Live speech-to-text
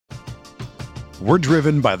We're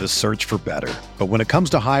driven by the search for better. But when it comes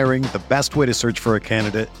to hiring, the best way to search for a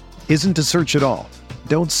candidate isn't to search at all.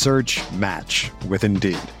 Don't search, match with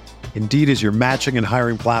Indeed. Indeed is your matching and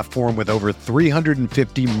hiring platform with over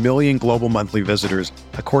 350 million global monthly visitors,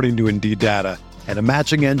 according to Indeed data, and a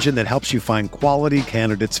matching engine that helps you find quality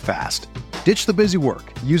candidates fast. Ditch the busy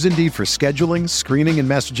work. Use Indeed for scheduling, screening, and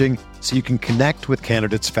messaging so you can connect with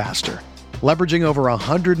candidates faster. Leveraging over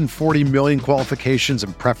 140 million qualifications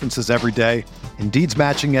and preferences every day, Indeed's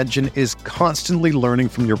matching engine is constantly learning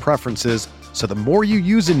from your preferences, so the more you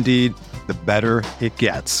use Indeed, the better it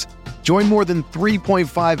gets. Join more than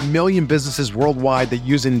 3.5 million businesses worldwide that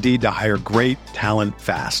use Indeed to hire great talent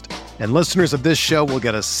fast. And listeners of this show will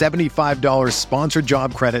get a $75 sponsored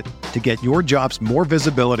job credit to get your jobs more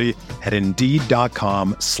visibility at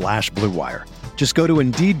Indeed.com/Blue Wire. Just go to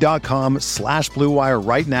Indeed.com/Blue Wire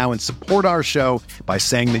right now and support our show by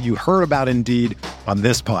saying that you heard about Indeed on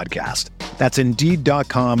this podcast. That's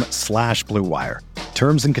Indeed.com/Blue Wire.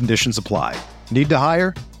 Terms and conditions apply. Need to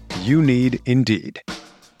hire? You need Indeed.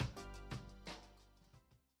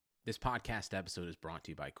 This podcast episode is brought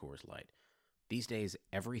to you by Coors Light. These days,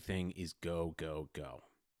 everything is go, go, go.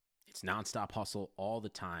 It's nonstop hustle all the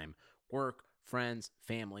time. Work, friends,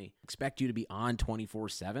 family, expect you to be on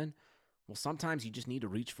 24/7. Well, sometimes you just need to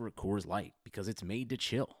reach for a Coors Light because it's made to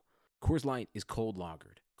chill. Coors Light is cold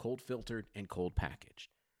lagered, cold filtered, and cold packaged.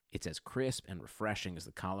 It's as crisp and refreshing as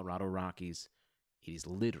the Colorado Rockies. It is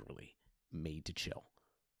literally made to chill.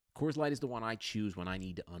 Coors Light is the one I choose when I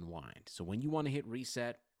need to unwind. So when you want to hit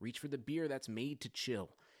reset, reach for the beer that's made to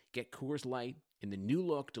chill. Get Coors Light in the new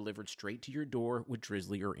look delivered straight to your door with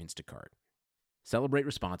Drizzly or Instacart. Celebrate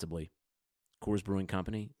responsibly. Coors Brewing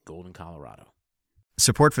Company, Golden, Colorado.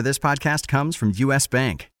 Support for this podcast comes from U.S.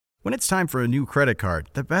 Bank. When it's time for a new credit card,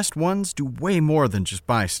 the best ones do way more than just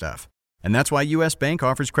buy stuff. And that's why U.S. Bank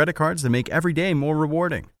offers credit cards that make every day more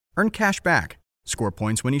rewarding. Earn cash back, score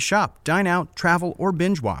points when you shop, dine out, travel, or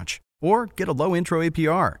binge watch, or get a low intro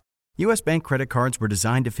APR. U.S. Bank credit cards were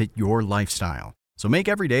designed to fit your lifestyle. So make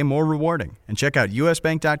every day more rewarding and check out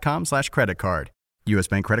usbank.com/credit card. U.S.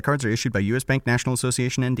 Bank credit cards are issued by U.S. Bank National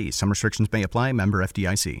Association ND. Some restrictions may apply. Member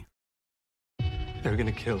FDIC. They're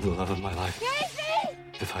gonna kill the love of my life. Casey!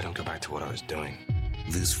 If I don't go back to what I was doing.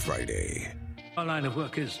 This Friday. Our line of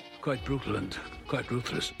work is quite brutal and quite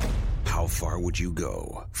ruthless. How far would you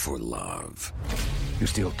go for love? You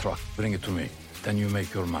steal truck, bring it to me. Then you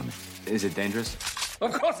make your money. Is it dangerous?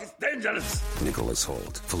 Of course it's dangerous! Nicholas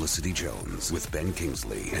Hoult, Felicity Jones, with Ben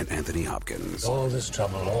Kingsley and Anthony Hopkins. All this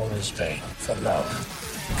trouble, all this pain, for love.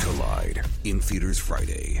 Collide. In theaters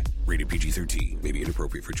Friday. Rated PG-13. May be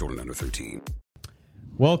inappropriate for children under 13.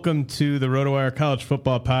 Welcome to the RotoWire College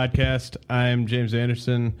Football Podcast. I'm James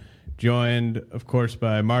Anderson, joined, of course,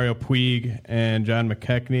 by Mario Puig and John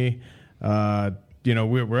McKechnie.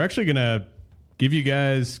 We're actually going to give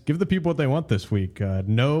the people what they want this week.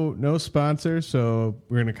 No sponsor, so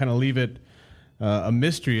we're going to kind of leave it a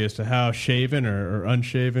mystery as to how shaven or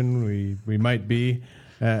unshaven we might be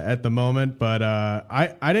at the moment. But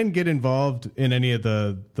I didn't get involved in any of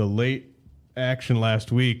the late action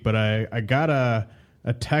last week, but I got a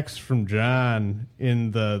text from John in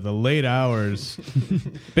the late hours,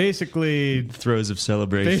 basically throes of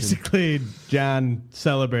celebration. Basically, John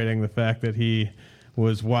celebrating the fact that he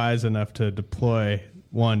was wise enough to deploy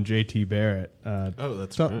one JT Barrett.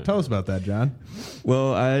 Tell us about that, John.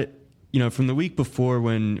 Well, from the week before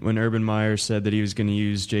when Urban Meyer said that he was going to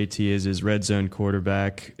use JT as his red zone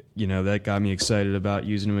quarterback, that got me excited about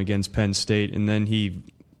using him against Penn State, and then he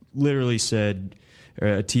literally said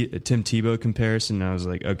a Tim Tebow comparison, and I was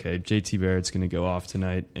like, okay, JT Barrett's going to go off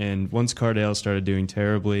tonight. And once Cardale started doing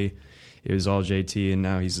terribly, it was all JT, and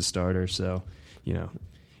now he's the starter. So,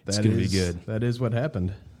 it's going to be good. That is what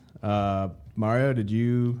happened. Mario, did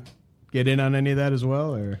you get in on any of that as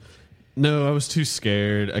well? Or No, I was too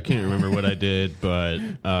scared. I can't remember what I did, but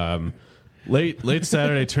late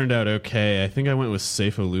Saturday turned out okay. I think I went with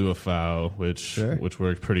Seifo Luafau, which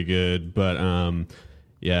worked pretty good. But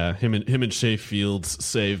yeah, him and Shea Fields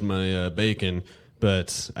saved my bacon.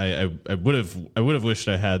 But I would have wished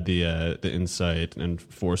I had the insight and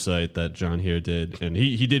foresight that John here did, and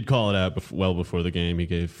he did call it out well before the game. He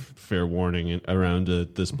gave fair warning around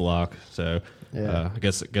this block. So yeah. I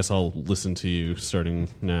guess I'll listen to you starting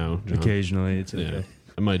now, John. Occasionally, it's okay. Yeah,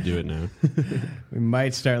 I might do it now. We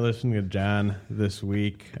might start listening to John this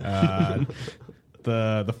week.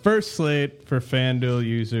 The first slate for FanDuel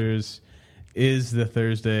users is the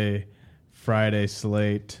Thursday-Friday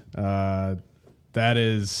slate. That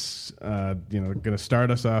is, going to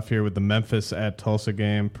start us off here with the Memphis at Tulsa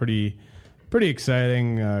game. Pretty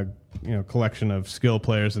exciting. collection of skill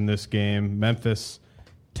players in this game. Memphis,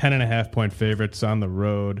 10.5-point favorites on the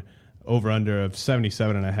road, over under of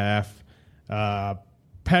 77.5.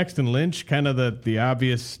 Paxton Lynch, kind of the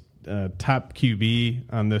obvious top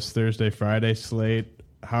QB on this Thursday-Friday slate.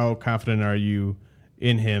 How confident are you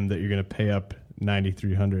in him that you're going to pay up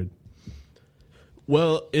 $9,300?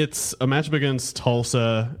 Well, it's a matchup against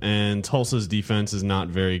Tulsa, and Tulsa's defense is not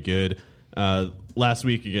very good. Last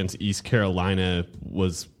week against East Carolina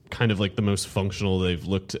was kind of like the most functional they've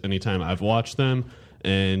looked anytime I've watched them,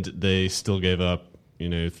 and they still gave up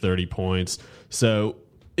 30 points. So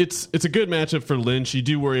it's a good matchup for Lynch. You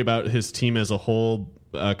do worry about his team as a whole,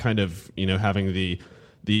 kind of having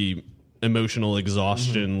the emotional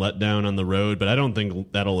exhaustion let down on the road, but I don't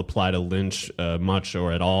think that'll apply to Lynch much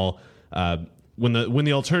or at all. When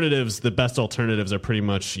the alternatives, the best alternatives are pretty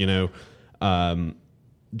much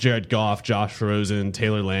Jared Goff, Josh Rosen,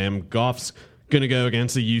 Taylor Lamb. Goff's going to go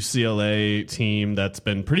against a UCLA team that's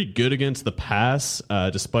been pretty good against the pass,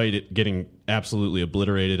 despite it getting absolutely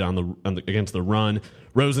obliterated against the run.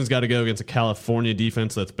 Rosen's got to go against a California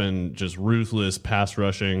defense that's been just ruthless pass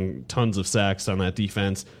rushing, tons of sacks on that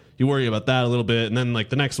defense. You worry about that a little bit. And then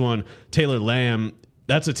the next one, Taylor Lamb,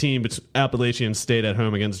 that's a team, it's Appalachian State at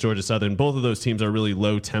home against Georgia Southern. Both of those teams are really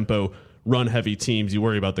low tempo, run heavy teams. You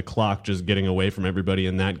worry about the clock just getting away from everybody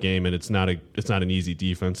in that game, and it's not an easy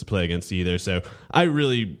defense to play against either. So I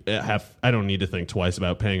don't need to think twice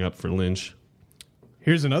about paying up for Lynch.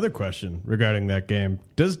 Here's another question regarding that game.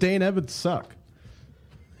 Does Dane Evans suck?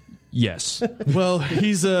 Yes. Well,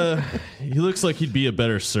 he looks like he'd be a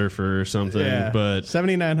better surfer or something. Yeah, but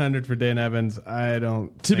 $7,900 for Dane Evans. I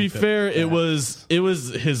don't. To be fair, it was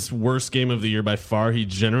his worst game of the year by far. He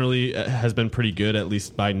generally has been pretty good, at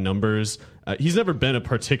least by numbers. He's never been a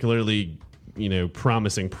particularly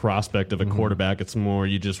promising prospect of a quarterback. It's more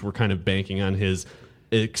you just were kind of banking on his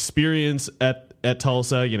experience at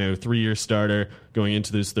Tulsa. 3-year starter going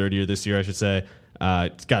into his third year this year, I should say.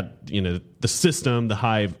 It's got the system, the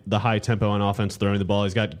high tempo on offense, throwing the ball.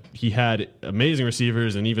 He had amazing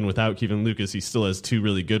receivers, and even without Kevin Lucas, he still has two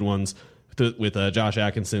really good ones with Josh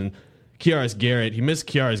Atkinson, Kiaris Garrett. He missed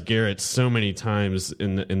Kiaris Garrett so many times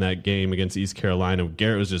in that game against East Carolina.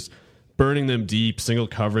 Garrett was just burning them deep, single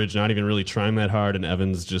coverage, not even really trying that hard, and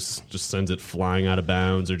Evans just sends it flying out of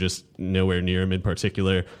bounds or just nowhere near him in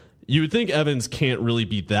particular. You would think Evans can't really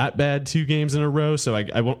be that bad 2 games in a row, so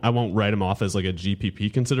I won't write him off as like a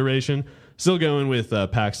GPP consideration. Still going with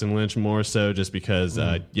Paxton Lynch more so just because,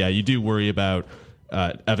 you do worry about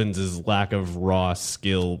Evans's lack of raw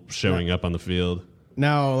skill showing up on the field.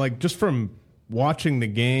 Now, just from watching the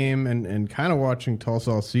game and kind of watching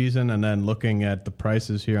Tulsa all season and then looking at the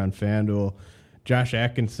prices here on FanDuel, Josh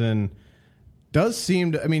Atkinson does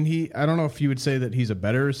seem to, I don't know if you would say that he's a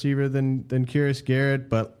better receiver than Kiaris Garrett,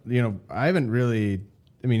 but, I haven't really,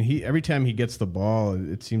 every time he gets the ball,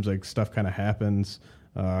 it seems like stuff kind of happens.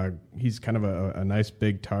 He's kind of a nice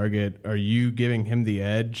big target. Are you giving him the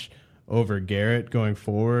edge over Garrett going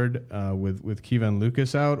forward with Kevin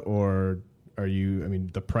Lucas out, or are you,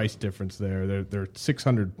 the price difference there, they're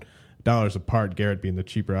 $600 apart, Garrett being the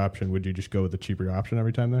cheaper option. Would you just go with the cheaper option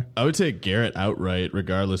every time there? I would take Garrett outright,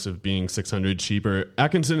 regardless of being $600 cheaper.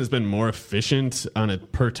 Atkinson has been more efficient on a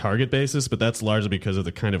per target basis, but that's largely because of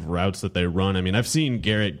the kind of routes that they run. I've seen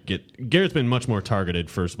Garrett's been much more targeted,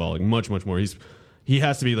 first of all, much more. He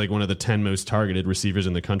has to be one of the 10 most targeted receivers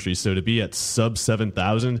in the country. So to be at sub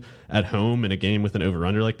 7,000 at home in a game with an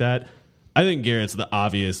over-under like that, I think Garrett's the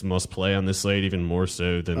obvious must play on this slate, even more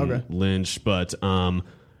so than Lynch. But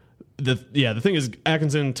the thing is,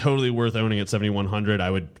 Atkinson totally worth owning at 7,100. I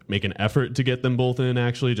would make an effort to get them both in,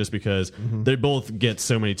 actually, just because they both get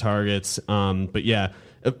so many targets. But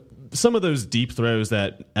some of those deep throws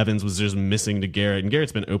that Evans was just missing to Garrett, and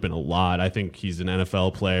Garrett's been open a lot. I think he's an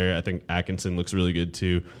NFL player. I think Atkinson looks really good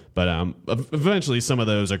too. But eventually, some of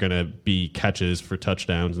those are going to be catches for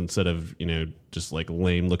touchdowns instead of just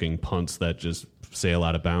lame looking punts that just sail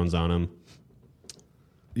out of bounds on them.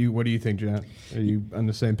 What do you think, Jan? Are you on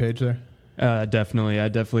the same page there? Definitely. I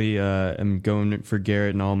definitely am going for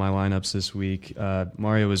Garrett in all my lineups this week.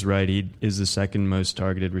 Mario was right. He is the second most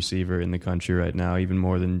targeted receiver in the country right now, even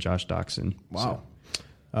more than Josh Doxson. Wow.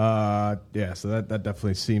 So that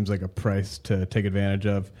definitely seems like a price to take advantage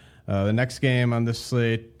of. The next game on this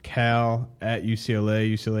slate, Cal at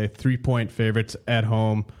UCLA. UCLA 3-point favorites at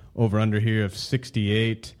home, over under here of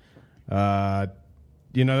 68.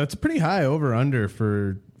 That's a pretty high over under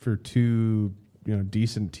for two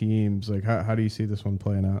decent teams. How do you see this one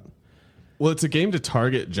playing out? Well, it's a game to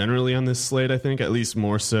target generally on this slate, I think, at least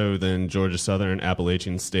more so than Georgia Southern,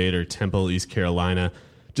 Appalachian State, or Temple, East Carolina.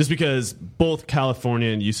 just because both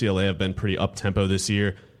California and UCLA have been pretty up-tempo this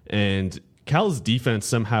year, and Cal's defense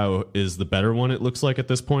somehow is the better one, it looks like, at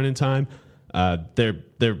this point in time.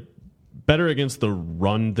 They're better against the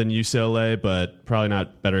run than UCLA, but probably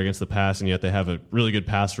not better against the pass, and yet they have a really good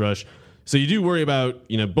pass rush. So you do worry about,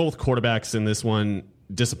 both quarterbacks in this one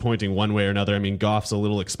disappointing one way or another. I mean, Goff's a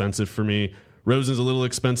little expensive for me. Rosen's a little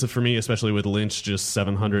expensive for me, especially with Lynch just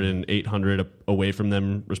 $700 and $800 away from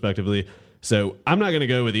them, respectively. So I'm not going to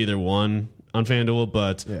go with either one on FanDuel,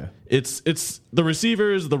 but it's the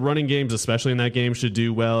receivers, the running games, especially in that game, should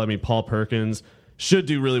do well. I mean, Paul Perkins should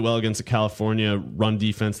do really well against a California run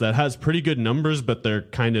defense that has pretty good numbers, but they're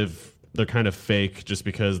kind of fake just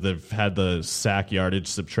because they've had the sack yardage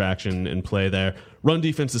subtraction in play there. Run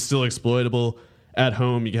defense is still exploitable at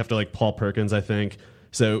home. You have to like Paul Perkins, I think.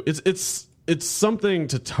 So it's something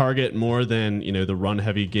to target more than, the run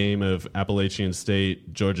heavy game of Appalachian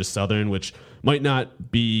State, Georgia Southern, which might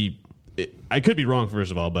not be, I could be wrong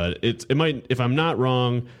first of all, but it might, if I'm not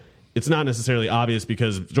wrong, it's not necessarily obvious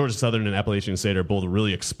because Georgia Southern and Appalachian State are both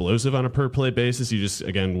really explosive on a per play basis. You just,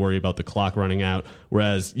 again, worry about the clock running out.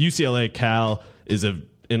 Whereas UCLA Cal is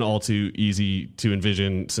an all too easy to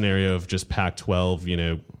envision scenario of just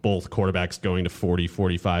Pac-12, both quarterbacks going to 40,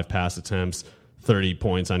 45 pass attempts, 30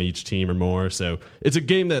 points on each team or more. So it's a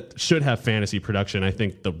game that should have fantasy production. I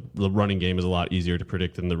think the running game is a lot easier to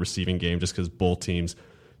predict than the receiving game just because both teams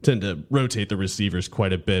tend to rotate the receivers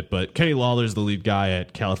quite a bit. But Kenny Lawler's the lead guy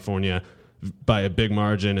at California by a big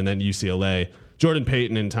margin, and then UCLA. Jordan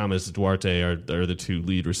Payton and Thomas Duarte are the two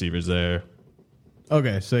lead receivers there.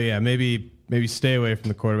 Okay, so yeah, maybe stay away from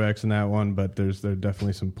the quarterbacks in that one, but there are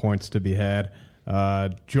definitely some points to be had.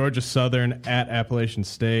 Georgia Southern at Appalachian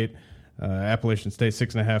State. Appalachian State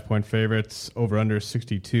 6.5-point favorites, over under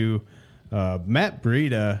 62. Matt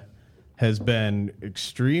Breida has been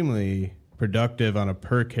extremely productive on a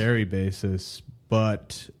per carry basis,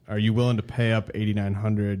 but are you willing to pay up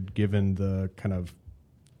 $8,900 given the kind of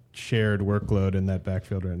shared workload in that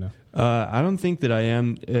backfield right now? I don't think that I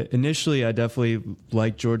am. Initially, I definitely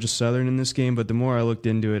liked Georgia Southern in this game, but the more I looked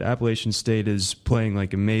into it, Appalachian State is playing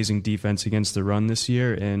like amazing defense against the run this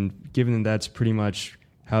year, and given that that's pretty much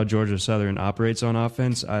how Georgia Southern operates on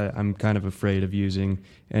offense, I'm kind of afraid of using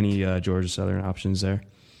any Georgia Southern options there.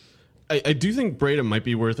 I do think Breida might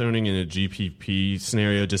be worth owning in a GPP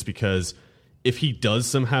scenario just because if he does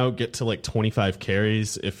somehow get to like 25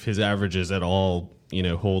 carries, if his averages at all,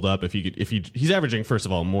 hold up, he's averaging, first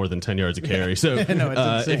of all, more than 10 yards a carry. So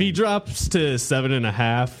if he drops to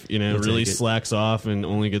 7.5, really slacks off and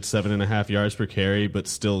only gets 7.5 yards per carry, but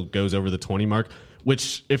still goes over the 20 mark,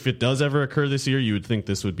 which if it does ever occur this year, you would think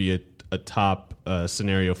this would be a top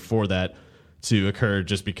scenario for that to occur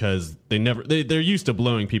just because they're used to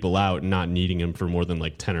blowing people out and not needing him for more than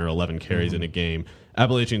like 10 or 11 carries in a game.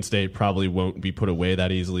 Appalachian State probably won't be put away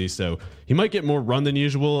that easily, so he might get more run than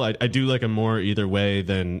usual. I do like him more either way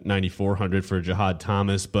than 9,400 for Jahad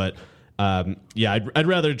Thomas, but I'd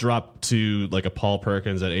rather drop to like a Paul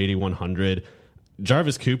Perkins at 8,100.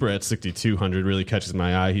 Jarvis Cooper at 6,200 really catches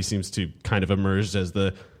my eye. He seems to kind of emerge as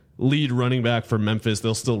the lead running back for Memphis.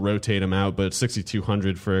 They'll still rotate him out, but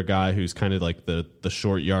 6,200 for a guy who's kind of like the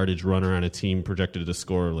short yardage runner on a team projected to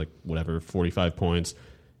score like 45 points.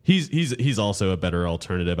 He's also a better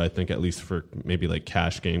alternative, I think, at least for maybe like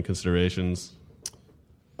cash game considerations.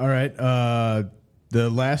 All right. The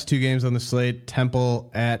last two games on the slate,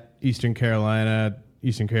 Temple at Eastern Carolina.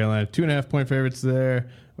 Eastern Carolina, 2.5-point favorites there,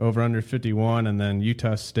 over under 51. And then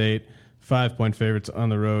Utah State, 5-point favorites on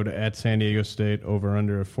the road at San Diego State, over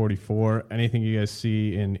under 44. Anything you guys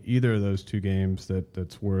see in either of those two games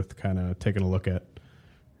that's worth kind of taking a look at?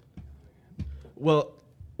 Well,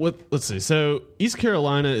 let's see. So East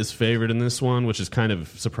Carolina is favored in this one, which is kind of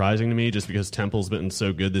surprising to me just because Temple's been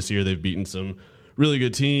so good this year. They've beaten some really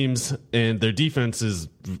good teams, and their defense is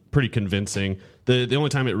pretty convincing. The only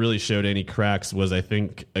time it really showed any cracks was, I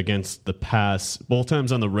think, against the pass, both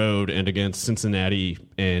times on the road and against Cincinnati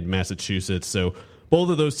and Massachusetts. So both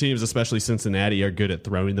of those teams, especially Cincinnati, are good at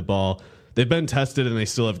throwing the ball. They've been tested, and they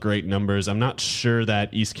still have great numbers. I'm not sure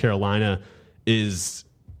that East Carolina is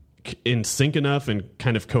in sync enough and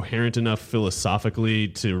kind of coherent enough philosophically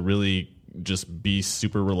to really just be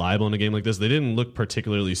super reliable in a game like this. They didn't look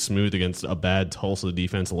particularly smooth against a bad Tulsa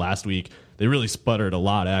defense last week. They really sputtered a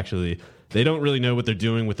lot, actually. They don't really know what they're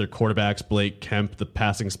doing with their quarterbacks, Blake Kemp, the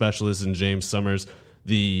passing specialist, and James Summers,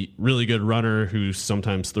 the really good runner who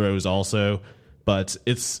sometimes throws also. But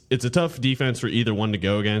it's a tough defense for either one to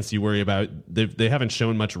go against. You worry about they haven't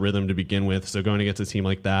shown much rhythm to begin with, so going against a team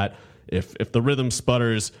like that, if the rhythm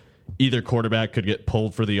sputters, either quarterback could get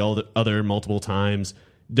pulled for the other multiple times.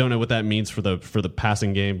 don't know what that means for the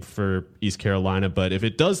passing game for East Carolina, but if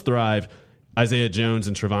it does thrive, Isaiah Jones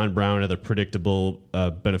and Trevon Brown are the predictable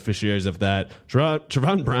beneficiaries of that.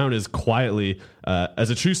 Trevon Brown is quietly, as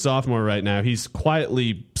a true sophomore right now, he's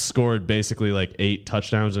quietly scored basically like 8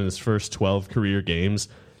 touchdowns in his first 12 career games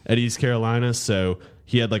at East Carolina. So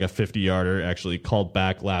he had like a 50-yarder actually called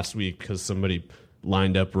back last week because somebody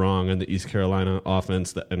lined up wrong on the East Carolina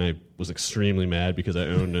offense, and I was extremely mad because I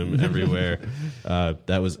owned him everywhere.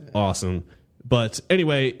 That was awesome. But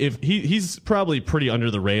anyway, if he's probably pretty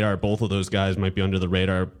under the radar. Both of those guys might be under the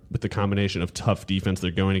radar with the combination of tough defense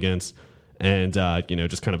they're going against, and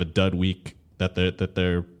just kind of a dud week that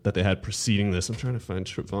they had preceding this. I'm trying to find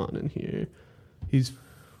Trevon in here. He's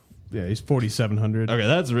 4,700. Okay,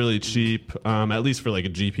 that's really cheap, at least for like a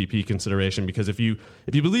GPP consideration. Because if you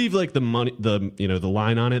believe like the money, the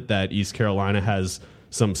line on it that East Carolina has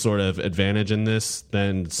some sort of advantage in this,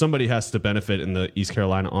 then somebody has to benefit in the East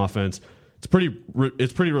Carolina offense. It's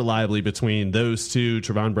pretty reliably between those two,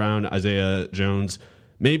 Trevon Brown, Isaiah Jones,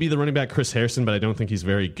 maybe the running back Chris Harrison, but I don't think he's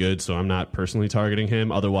very good, so I'm not personally targeting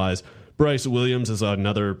him. Otherwise, Bryce Williams is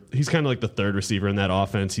another. He's kind of like the third receiver in that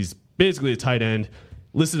offense. He's basically a tight end,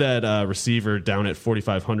 listed at receiver down at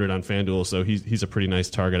 4,500 on FanDuel, so he's a pretty nice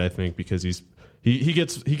target, I think, because he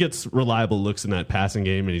gets reliable looks in that passing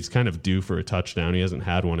game, and he's kind of due for a touchdown. He hasn't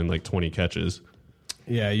had one in like 20 catches.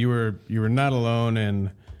 Yeah, you were not alone in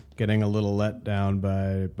getting a little let down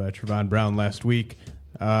by Trevon Brown last week.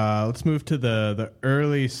 Let's move to the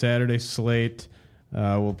early Saturday slate.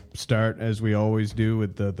 We'll start, as we always do,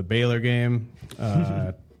 with the Baylor game.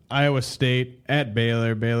 Iowa State at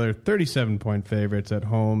Baylor. Baylor 37-point favorites at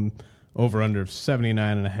home, over-under of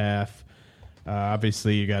 79.5.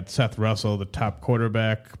 Obviously, you got Seth Russell, the top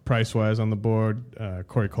quarterback price-wise on the board.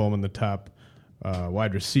 Corey Coleman, the top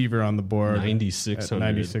wide receiver on the board.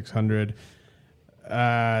 9,600.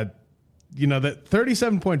 That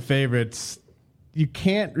 37-point favorites, you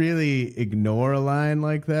can't really ignore a line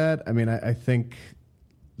like that. I mean, I think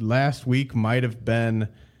last week might have been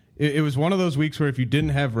it was one of those weeks where if you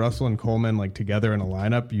didn't have Russell and Coleman like together in a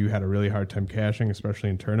lineup, you had a really hard time cashing,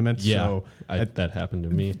 especially in tournaments. Yeah, so that happened to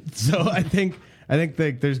me. So I think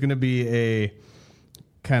there's going to be a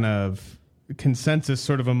kind of consensus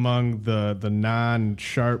sort of among the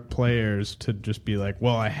non-sharp players to just be like,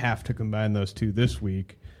 well, I have to combine those two this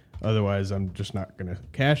week, otherwise I'm just not going to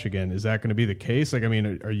cash again. Is that going to be the case? Like, I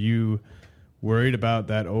mean, are you worried about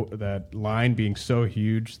that line being so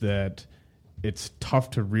huge that it's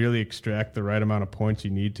tough to really extract the right amount of points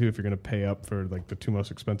you need to if you're going to pay up for like the two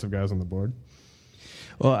most expensive guys on the board?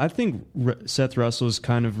 Well, I think Seth Russell is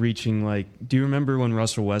kind of reaching like. Do you remember when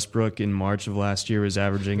Russell Westbrook in March of last year was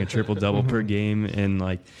averaging a triple double per game,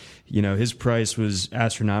 and his price was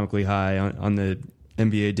astronomically high on the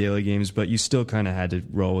NBA daily games, but you still kind of had to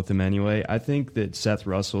roll with him anyway. I think that Seth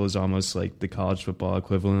Russell is almost like the college football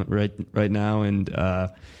equivalent right now, and I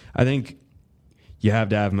think you have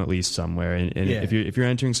to have him at least somewhere. And yeah. if you're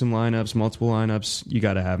entering some lineups, multiple lineups, you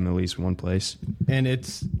got to have him at least one place. And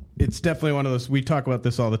it's definitely one of those, we talk about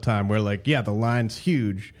this all the time, where like, yeah, the line's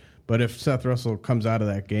huge, but if Seth Russell comes out of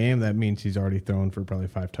that game, that means he's already thrown for probably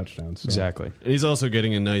 5 touchdowns. So. Exactly. And he's also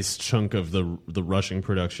getting a nice chunk of the rushing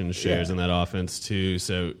production shares in that offense too.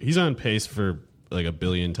 So he's on pace for like 1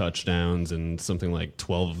 billion touchdowns, and something like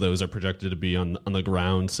 12 of those are projected to be on the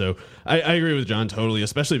ground. So I agree with John totally,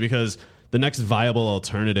 especially because the next viable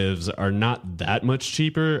alternatives are not that much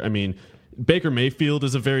cheaper. I mean, Baker Mayfield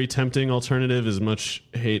is a very tempting alternative, as much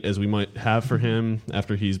hate as we might have for him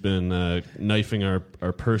after he's been knifing our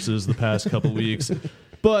purses the past couple weeks.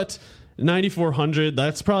 But 9,400,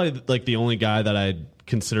 that's probably like the only guy that I'd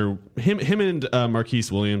consider. Him and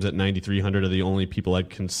Marquise Williams at 9,300 are the only people I'd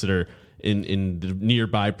consider in the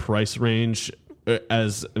nearby price range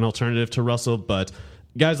as an alternative to Russell. But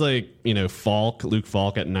guys like, Luke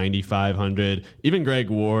Falk at 9,500, even Greg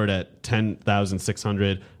Ward at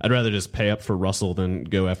 10,600. I'd rather just pay up for Russell than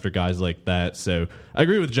go after guys like that. So I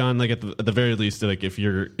agree with John. Like at the very least, like if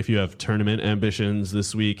you have tournament ambitions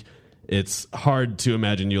this week, it's hard to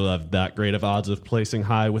imagine you'll have that great of odds of placing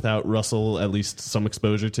high without Russell, at least some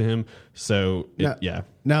exposure to him. So yeah.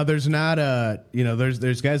 Now there's not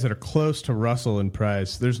there's guys that are close to Russell in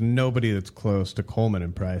price. There's nobody that's close to Coleman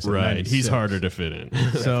in price. Right. He's harder to fit in.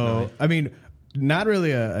 So, I mean, not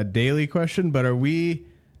really a daily question, but are we,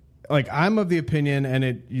 like, I'm of the opinion,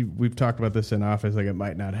 and we've talked about this in office, like it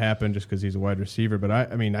might not happen just because he's a wide receiver, but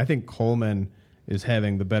I think Coleman is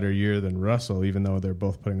having the better year than Russell, even though they're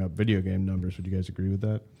both putting up video game numbers. Would you guys agree with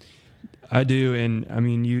that? I do, and I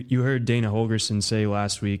mean, you heard Dana Holgerson say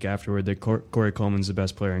last week afterward that Corey Coleman's the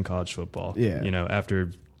best player in college football. Yeah.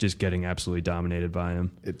 After just getting absolutely dominated by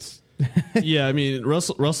him. It's Yeah, I mean,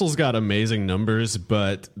 Russell's got amazing numbers,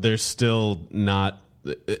 but they're still not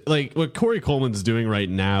like what Corey Coleman's doing right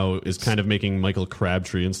now is kind of making Michael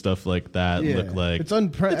Crabtree and stuff like that look like it's I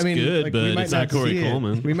mean, good, like, but we might it's not Corey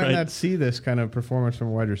Coleman. We might right? not see this kind of performance from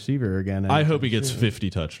a wide receiver again. I hope he gets 50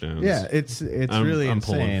 touchdowns. Yeah, it's really I'm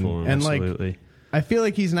insane. pulling for him. And Absolutely. like, I feel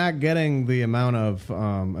like he's not getting the amount of.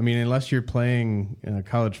 I mean, unless you're playing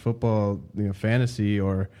college football, fantasy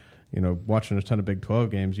or. Watching a ton of Big 12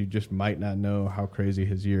 games, you just might not know how crazy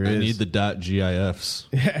his year is. I need the .gifs.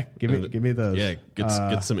 Yeah, give me those. Yeah,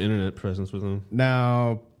 get some internet presence with him.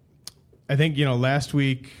 Now, I think last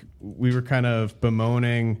week we were kind of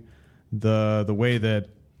bemoaning the way that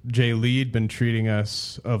Jay Lead been treating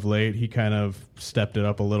us of late. He kind of stepped it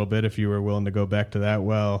up a little bit. If you were willing to go back to that,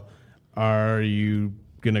 well, are you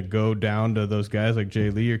gonna go down to those guys like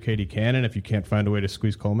Jay Lee or Katie Cannon if you can't find a way to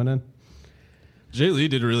squeeze Coleman in? Jay Lee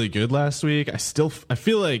did really good last week. I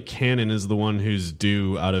feel like Cannon is the one who's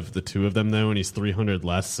due out of the two of them, though, and he's 300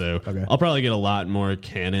 less. So okay. I'll probably get a lot more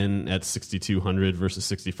Cannon at 6,200 versus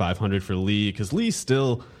 6,500 for Lee, because Lee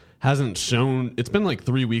still hasn't shown. It's been like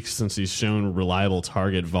 3 weeks since he's shown reliable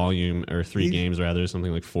target volume, or 3 games rather,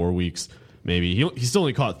 something like 4 weeks maybe. He still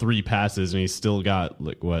only caught 3 passes, and he's still got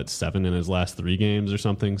 7 in his last 3 games or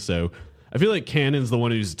something. So I feel like Cannon's the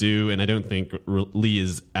one who's due, and I don't think Lee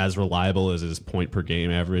is as reliable as his point per game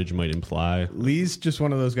average might imply. Lee's just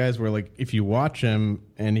one of those guys where, if you watch him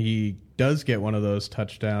and he does get one of those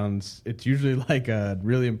touchdowns, it's usually like a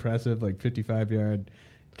really impressive, 55-yard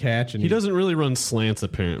catch. And he doesn't really run slants,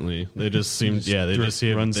 apparently. They just seem, they just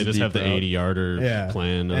have the 80-yarder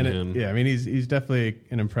plan on him. Yeah, I mean, he's definitely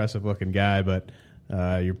an impressive-looking guy, but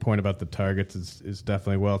your point about the targets is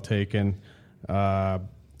definitely well taken.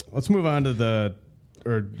 Let's move on to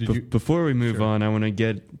before we move on, I want to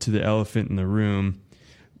get to the elephant in the room.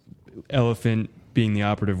 Elephant being the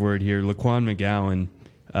operative word here. Laquan McGowan,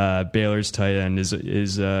 Baylor's tight end, is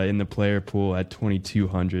in the player pool at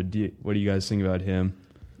 2,200. What do you guys think about him?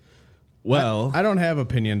 Well, I don't have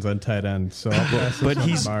opinions on tight end, so I'll pass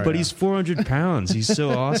this but he's 400 pounds. He's so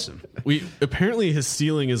awesome. Apparently his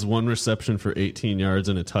ceiling is 1 reception for 18 yards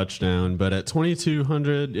and a touchdown, but at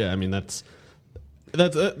 2,200, I mean that's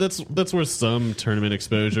worth some tournament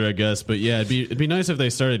exposure, I guess. But yeah, it'd be nice if they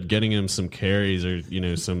started getting him some carries or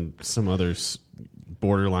some other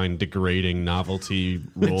borderline degrading novelty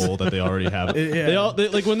role that they already have.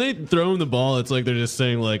 They when they throw him the ball, it's like they're just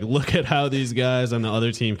saying look at how these guys on the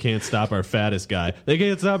other team can't stop our fattest guy. They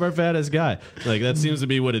can't stop our fattest guy. That seems to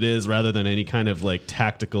be what it is, rather than any kind of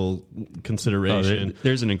tactical consideration.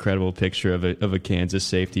 There's an incredible picture of a Kansas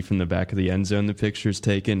safety from the back of the end zone. The picture's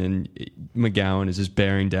taken, and McGowan is just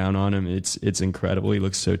bearing down on him. It's incredible. He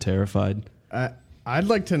looks so terrified. I'd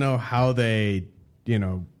like to know how they,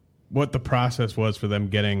 what the process was for them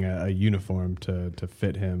getting a uniform to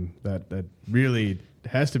fit him. That really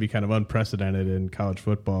has to be kind of unprecedented in college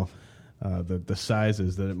football. The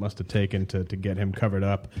sizes that it must have taken to get him covered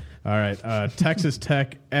up. All right, Texas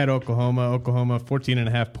Tech at Oklahoma. Oklahoma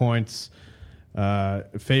 14.5 points.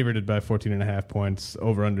 Favored by 14.5 points.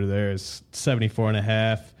 Over under there is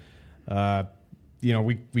 74.5.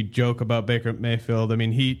 We joke about Baker Mayfield. I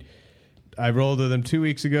mean, I rolled with him 2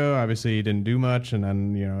 weeks ago. Obviously, he didn't do much, and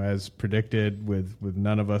then as predicted, with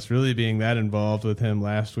none of us really being that involved with him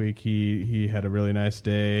last week, he had a really nice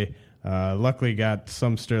day. Luckily, got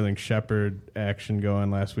some Sterling Shepard action going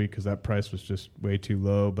last week because that price was just way too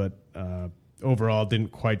low. But overall,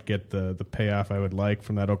 didn't quite get the payoff I would like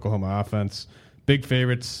from that Oklahoma offense. Big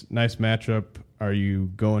favorites, nice matchup. Are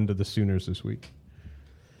you going to the Sooners this week?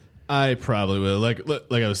 I probably will. Like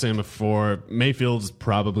I was saying before, Mayfield's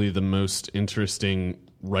probably the most interesting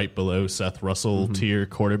right below Seth Russell tier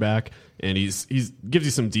quarterback, and he's gives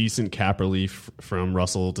you some decent cap relief from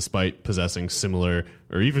Russell despite possessing similar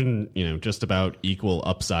or even just about equal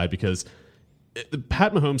upside, because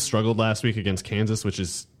Pat Mahomes struggled last week against Kansas, which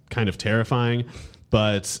is kind of terrifying,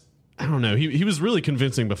 but I don't know. He was really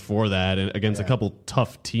convincing before that and against a couple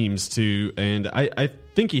tough teams too, and I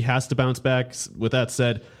think he has to bounce back. With that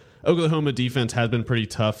said, Oklahoma defense has been pretty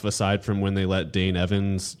tough, aside from when they let Dane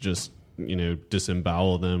Evans just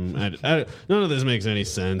disembowel them. None of this makes any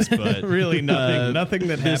sense, but really nothing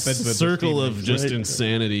that happens with circle of just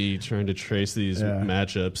insanity trying to trace these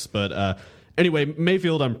matchups. But anyway,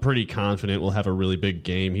 Mayfield, I'm pretty confident will have a really big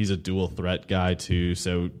game. He's a dual threat guy too,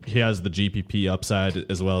 so he has the GPP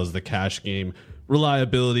upside as well as the cash game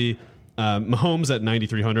reliability. Mahomes at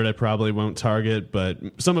 9,300 I probably won't target, but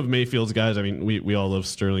some of Mayfield's guys, I mean, we all love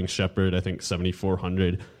Sterling Shepard. I think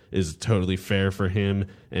 7,400 is totally fair for him.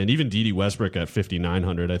 And even Dede Westbrook at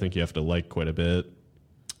 5,900, I think you have to like quite a bit.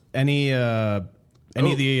 Any of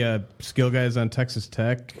the skill guys on Texas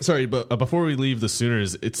Tech? Sorry, but before we leave the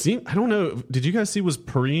Sooners, it seemed, I don't know, did you guys see, was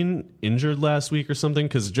Perrine injured last week or something?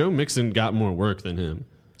 Because Joe Mixon got more work than him.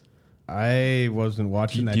 I wasn't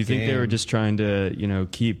watching that game. Do you think they were just trying to,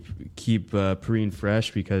 keep Perrine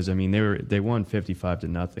fresh? Because I mean, they won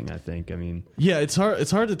 55-0. I think. I mean, yeah, it's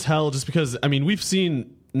hard to tell just because I mean we've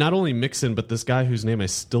seen not only Mixon but this guy whose name I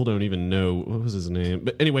still don't even know. What was his name?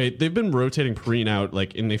 But anyway, they've been rotating Perrine out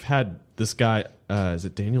and they've had this guy. Is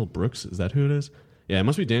it Daniel Brooks? Is that who it is? Yeah, it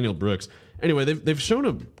must be Daniel Brooks. Anyway, they've shown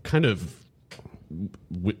a kind of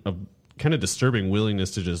disturbing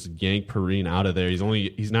willingness to just yank Perrine out of there.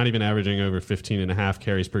 He's not even averaging over 15.5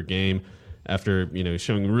 carries per game after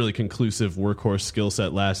showing really conclusive workhorse skill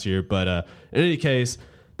set last year. But in any case,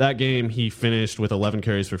 that game he finished with 11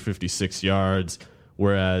 carries for 56 yards,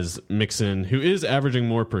 whereas Mixon, who is averaging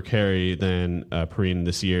more per carry than Perrine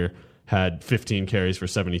this year, had 15 carries for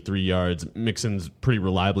 73 yards. Mixon's pretty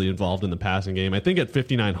reliably involved in the passing game. I think at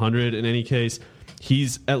 5,900 in any case,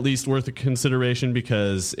 he's at least worth a consideration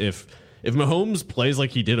because if Mahomes plays like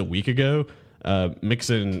he did a week ago,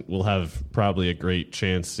 Mixon will have probably a great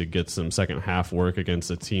chance to get some second half work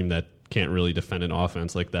against a team that can't really defend an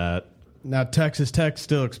offense like that. Now, Texas Tech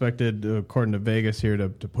still expected, according to Vegas here, to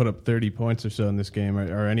put up 30 points or so in this game.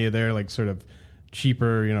 Are any of their sort of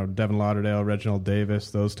cheaper, Devin Lauderdale, Reginald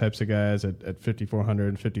Davis, those types of guys at 5,400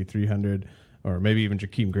 and 5,300, or maybe even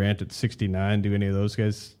Jakeem Grant at 69? Do any of those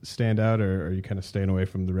guys stand out, or are you kind of staying away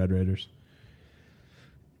from the Red Raiders?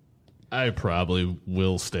 I probably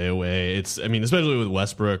will stay away. Especially with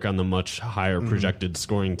Westbrook on the much higher projected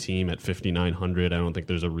scoring team at 5,900. I don't think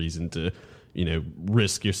there's a reason to,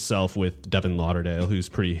 risk yourself with Devin Lauderdale, who's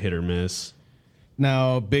pretty hit or miss.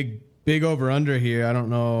 Now, big over under here. I don't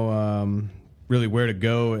know really where to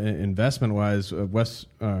go investment wise.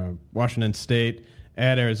 Washington State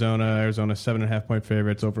at Arizona. Arizona 7.5 point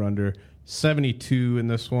favorites. Over under 72 in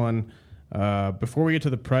this one. Before we get to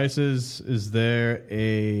the prices, is there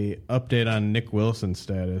a update on Nick Wilson's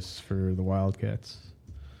status for the Wildcats?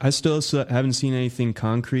 I still haven't seen anything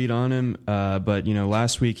concrete on him, but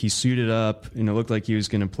last week he suited up and it looked like he was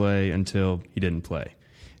going to play until he didn't play.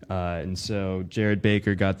 And so Jared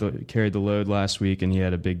Baker carried the load last week, and he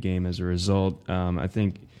had a big game as a result. I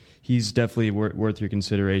think he's definitely worth your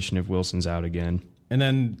consideration if Wilson's out again. And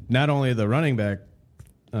then not only the running back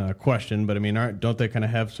question, but don't they kind of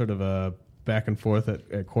have sort of a back and forth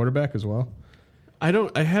at quarterback as well?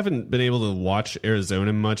 I haven't been able to watch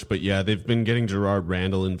Arizona much, but yeah, they've been getting Gerard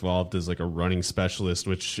Randall involved as a running specialist,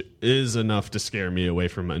 which is enough to scare me away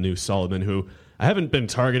from Anu Solomon, who I haven't been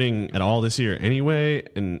targeting at all this year anyway,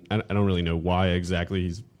 and I don't really know why exactly.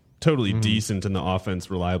 He's totally decent in the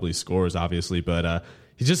offense, reliably scores, obviously, but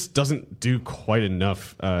he just doesn't do quite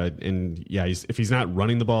enough. And yeah, if he's not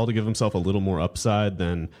running the ball to give himself a little more upside,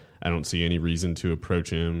 then I don't see any reason to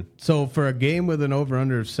approach him. So for a game with an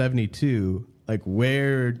over-under of 72,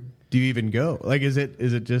 where do you even go? Is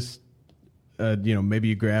it just maybe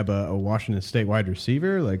you grab a Washington State wide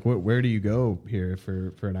receiver? Where do you go here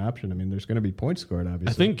for an option? There's going to be points scored, obviously.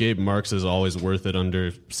 I think Gabe Marks is always worth it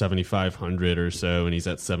under 7,500 or so, and he's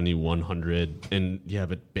at 7,100. And yeah,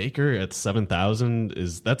 but Baker at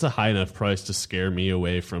 7,000 that's a high enough price to scare me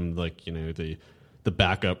away from the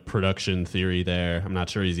backup production theory there. I'm not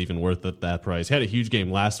sure he's even worth that price. He had a huge game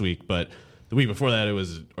last week, but the week before that, it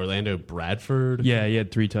was Orlando Bradford. Yeah, he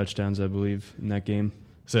had 3 touchdowns, I believe, in that game.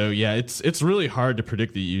 So, yeah, it's really hard to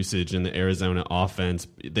predict the usage in the Arizona offense.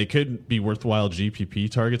 They could be worthwhile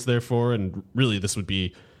GPP targets, therefore, and really this would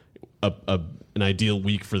be an ideal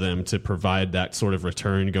week for them to provide that sort of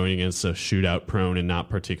return going against a shootout-prone and not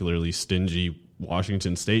particularly stingy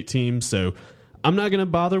Washington State team. So I'm not going to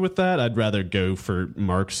bother with that. I'd rather go for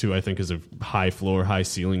Marks, who I think is a high-floor,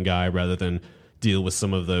 high-ceiling guy, rather than deal with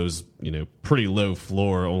some of those, pretty low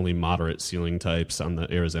floor, only moderate ceiling types on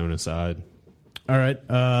the Arizona side. All right.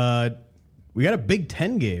 We got a Big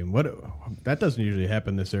Ten game. That doesn't usually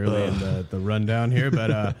happen this early in the rundown here,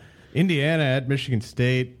 but Indiana at Michigan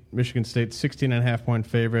State. Michigan State 16.5 point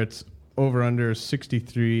favorites, over under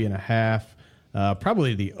 63.5.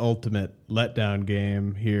 Probably the ultimate letdown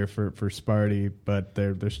game here for Sparty, but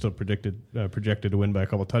they're still projected to win by a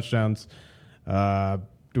couple touchdowns.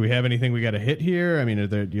 Do we have anything we got to hit here?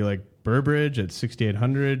 Do you like Burbridge at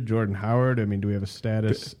 6,800? Jordan Howard? Do we have a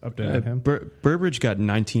status update on him? Burbridge got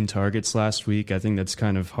 19 targets last week. I think that's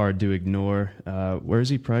kind of hard to ignore. Where is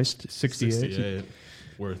he priced? 68.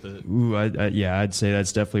 worth it? Ooh, I'd say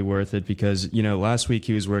that's definitely worth it because, last week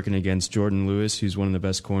he was working against Jordan Lewis, who's one of the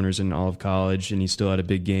best corners in all of college, and he still had a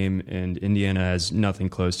big game, and Indiana has nothing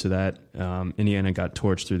close to that. Indiana got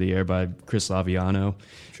torched through the air by Chris Laviano.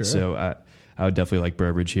 Sure. So I would definitely like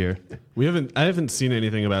Burbridge here. I haven't seen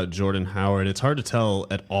anything about Jordan Howard. It's hard to tell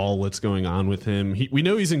at all what's going on with him. We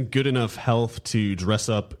know he's in good enough health to dress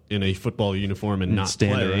up in a football uniform and not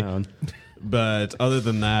stand play. around. But other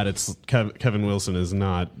than that, it's Kevin Wilson is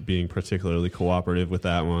not being particularly cooperative with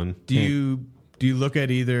that one. Do you look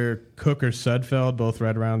at either Cook or Sudfeld, both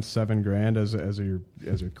right around $7,000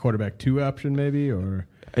 as your quarterback 2 option, maybe? Or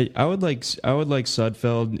I would like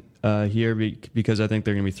Sudfeld here because I think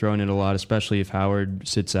they're going to be throwing it a lot, especially if Howard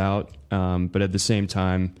sits out. But at the same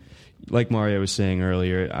time, like Mario was saying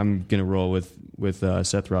earlier, I'm going to roll with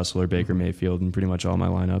Seth Russell or Baker Mayfield in pretty much all my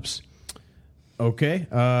lineups. Okay.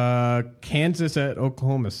 Kansas at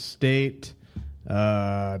Oklahoma State.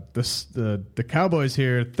 The Cowboys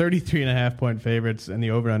here, 33.5 point favorites, and the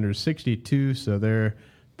over-under is 62, so they're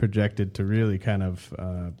projected to really kind of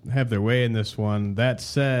have their way in this one. That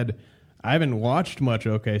said, I haven't watched much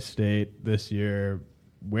OK State this year.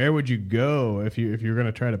 Where would you go if you're going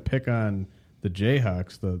to try to pick on the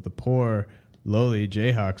Jayhawks, the poor, lowly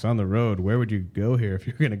Jayhawks on the road? Where would you go here if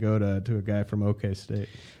you're going to go to a guy from OK State?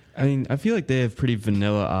 I mean, I feel like they have pretty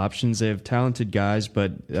vanilla options. They have talented guys,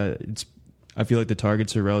 but I feel like the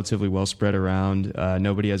targets are relatively well spread around.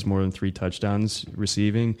 Nobody has more than 3 touchdowns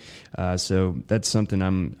receiving, so that's something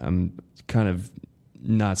I'm kind of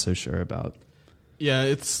not so sure about. Yeah,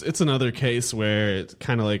 it's another case where it's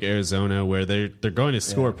kind of like Arizona, where they're going to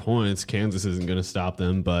score points. Kansas isn't going to stop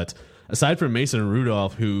them, but aside from Mason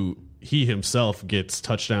Rudolph, who he himself gets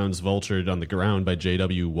touchdowns vultured on the ground by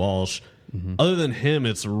J.W. Walsh. Other than him,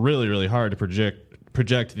 it's really, really hard to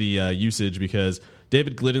project the usage because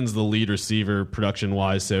David Glidden's the lead receiver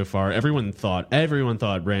production-wise so far. Everyone thought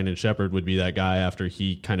Brandon Shepard would be that guy after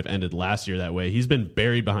he kind of ended last year that way. He's been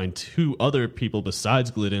buried behind 2 other people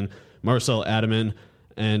besides Glidden, Marcel Adaman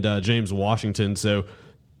and James Washington. So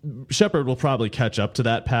Shepard will probably catch up to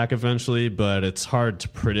that pack eventually, but it's hard to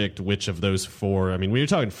predict which of those 4. I mean, when you're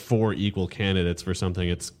talking 4 equal candidates for something,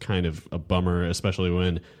 it's kind of a bummer, especially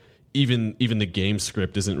when even the game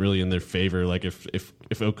script isn't really in their favor. Like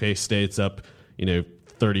if OK State's up,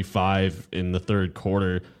 35 in the third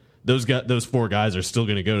quarter, those 4 guys are still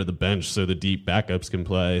going to go to the bench so the deep backups can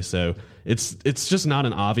play. So it's just not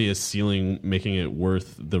an obvious ceiling making it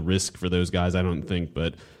worth the risk for those guys, I don't think.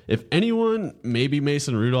 But if anyone, maybe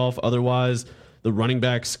Mason Rudolph. Otherwise, the running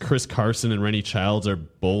backs Chris Carson and Rennie Childs are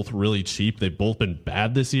both really cheap. They've both been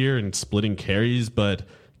bad this year and splitting carries, but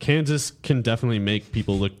Kansas can definitely make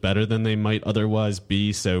people look better than they might otherwise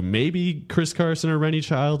be. So maybe Chris Carson or Rennie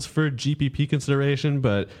Childs for GPP consideration,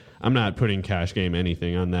 but I'm not putting cash game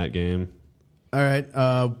anything on that game. All right.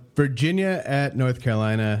 Virginia at North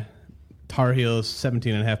Carolina. Tar Heels,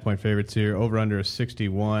 17.5 point favorites here. Over under is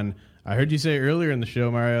 61. I heard you say earlier in the show,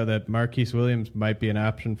 Mario, that Marquise Williams might be an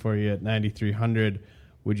option for you at 9,300.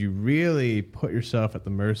 Would you really put yourself at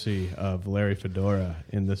the mercy of Larry Fedora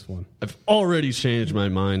in this one? I've already changed my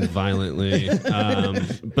mind violently.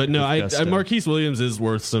 But no, Marquise Williams is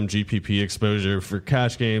worth some GPP exposure. For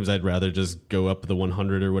cash games, I'd rather just go up the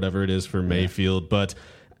 100 or whatever it is for Mayfield. But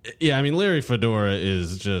yeah, I mean, Larry Fedora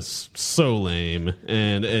is just so lame.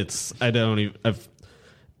 And it's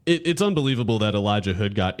unbelievable that Elijah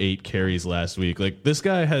Hood got 8 carries last week. Like, this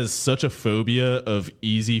guy has such a phobia of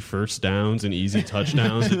easy first downs and easy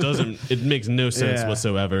touchdowns. It makes no sense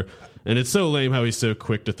whatsoever. And it's so lame how he's so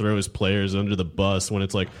quick to throw his players under the bus when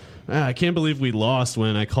it's like, I can't believe we lost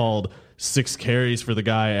when I called 6 carries for the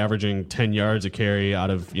guy averaging 10 yards a carry out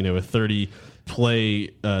of, a 30 play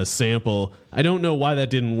sample. I don't know why that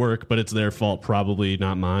didn't work, but it's their fault, probably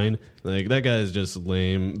not mine. Like, that guy is just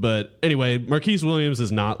lame. But anyway, Marquise Williams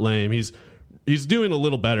is not lame. He's doing a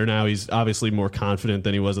little better now. He's obviously more confident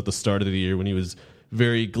than he was at the start of the year when he was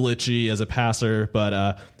very glitchy as a passer.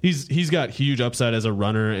 But he's got huge upside as a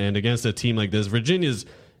runner. And against a team like this, Virginia's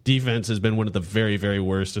defense has been one of the very, very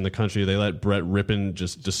worst in the country. They let Brett Rippon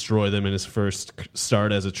just destroy them in his first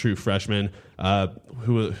start as a true freshman.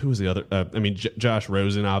 Who was the other? Josh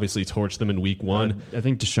Rosen obviously torched them in week 1. I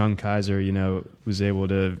think Deshaun Kaiser, was able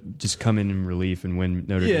to just come in relief and win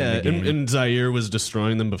Notre Dame the game. And Zaire was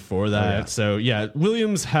destroying them before that. Oh, yeah. So yeah,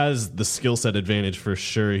 Williams has the skill set advantage for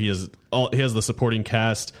sure. He has the supporting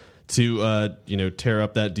cast to tear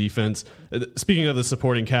up that defense. Speaking of the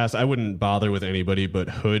supporting cast, I wouldn't bother with anybody but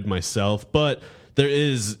Hood myself, but there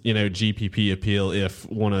is GPP appeal if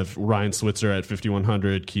one of Ryan Switzer at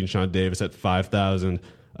 5,100, Keanshawn Davis at 5,000,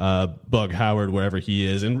 Bug Howard wherever he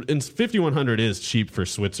is, and 5,100 is cheap for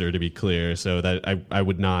Switzer, to be clear. So that I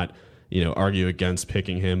would not argue against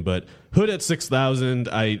picking him. But Hood at 6,000,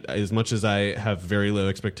 as much as I have very low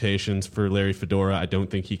expectations for Larry Fedora, I don't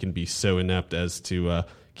think he can be so inept as to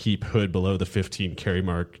keep Hood below the 15 carry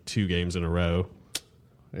mark 2 games in a row.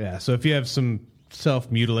 Yeah, so if you have some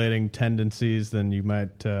self-mutilating tendencies, then you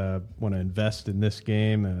might want to invest in this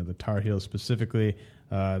game, the Tar Heels specifically.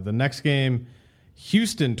 The next game,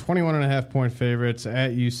 Houston, 21.5-point favorites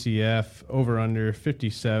at UCF, over-under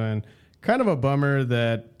 57. Kind of a bummer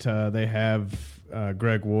that they have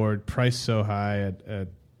Greg Ward priced so high at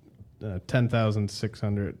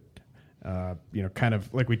 10,600. Kind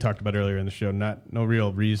of like we talked about earlier in the show, no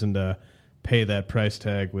real reason to pay that price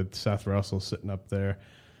tag with Seth Russell sitting up there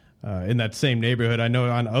in that same neighborhood. I know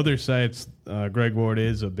on other sites, Greg Ward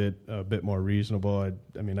is a bit more reasonable.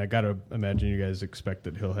 I got to imagine you guys expect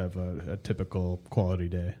that he'll have a typical quality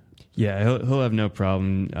day. Yeah, he'll have no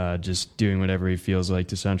problem just doing whatever he feels like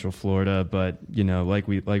to Central Florida. But like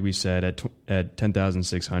we said, at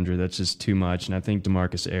 10,600, that's just too much. And I think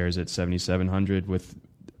DeMarcus Ayers at 7,700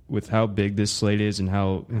 with how big this slate is and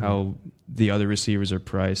how the other receivers are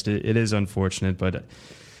priced, it is unfortunate. But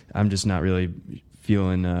I'm just not really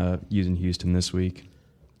feeling using Houston this week.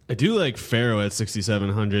 I do like Farrow at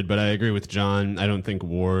 6,700, but I agree with John. I don't think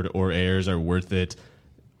Ward or Ayers are worth it.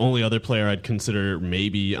 Only other player I'd consider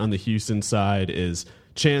maybe on the Houston side is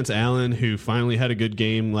Chance Allen, who finally had a good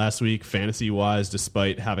game last week fantasy-wise,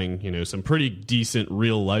 despite having some pretty decent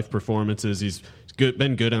real-life performances. He's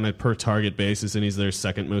been good on a per-target basis, and he's their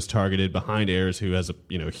second most targeted behind Ayers, who has a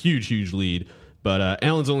huge lead. But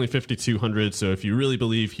Allen's only 5,200, so if you really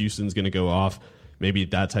believe Houston's going to go off, maybe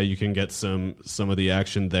that's how you can get some of the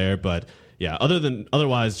action there. But yeah,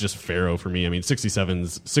 otherwise, just Farrow for me.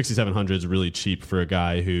 6,700 is really cheap for a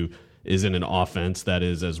guy who is in an offense that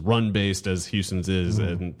is as run-based as Houston's is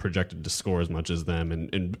and projected to score as much as them.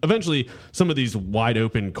 And eventually, some of these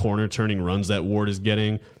wide-open corner-turning runs that Ward is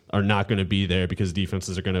getting are not going to be there because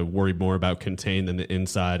defenses are going to worry more about contain than the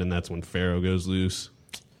inside, and that's when Farrow goes loose.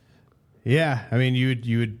 Yeah,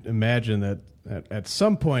 you would imagine that at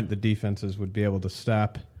some point the defenses would be able to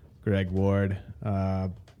stop Greg Ward.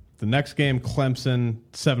 The next game, Clemson,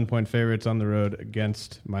 7-point favorites on the road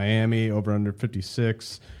against Miami, over under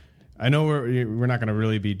 56. I know we're not going to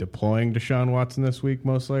really be deploying Deshaun Watson this week,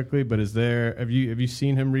 most likely. But have you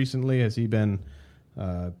seen him recently? Has he been?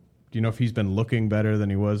 Do you know if he's been looking better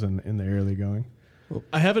than he was in the early going?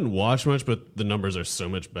 I haven't watched much, but the numbers are so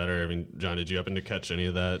much better. John, did you happen to catch any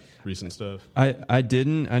of that recent stuff? I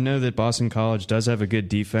didn't. I know that Boston College does have a good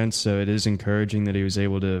defense, so it is encouraging that he was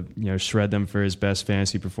able to shred them for his best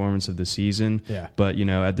fantasy performance of the season. Yeah. But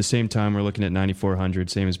at the same time, we're looking at 9,400,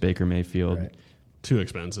 same as Baker Mayfield. Right. Too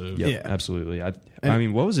expensive. Yep, yeah, absolutely.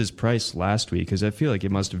 What was his price last week? Because I feel like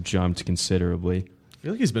it must have jumped considerably. I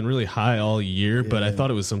feel like he's been really high all year, but I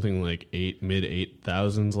thought it was something like mid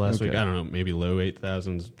 8,000s last week. I don't know, maybe low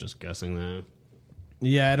 8,000s. Just guessing that.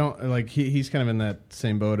 Yeah, I don't like. He's kind of in that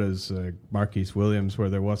same boat as Marquise Williams, where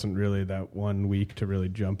there wasn't really that 1 week to really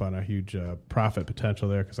jump on a huge profit potential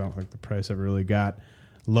there, because I don't think the price ever really got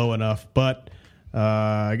low enough. But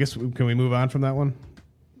I guess can we move on from that one?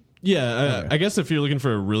 Yeah, I guess if you're looking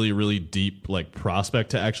for a really, really deep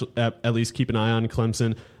prospect to actually at least keep an eye on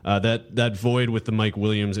Clemson, that void with the Mike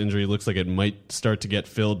Williams injury looks like it might start to get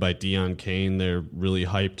filled by Deion Kane, their really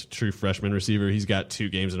hyped true freshman receiver. He's got 2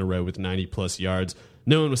 games in a row with 90-plus yards.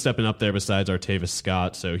 No one was stepping up there besides Artavis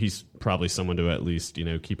Scott, so he's probably someone to at least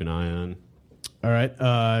keep an eye on. All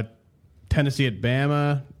right, Tennessee at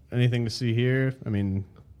Bama. Anything to see here?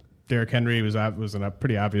 Derrick Henry was in a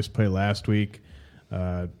pretty obvious play last week.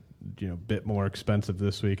 Bit more expensive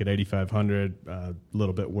this week at 8,500. A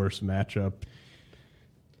little bit worse matchup.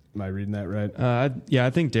 Am I reading that right? I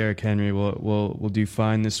think Derrick Henry will do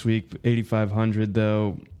fine this week. 8,500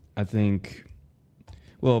 though. I think.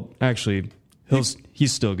 Well, actually,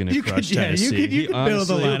 he's still going to crush Tennessee. You could build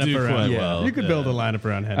a lineup around. Well. You could build a lineup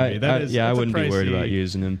around Henry. I wouldn't be worried about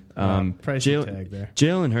using him. Pricey tag there.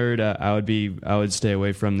 Jalen Hurd, I would stay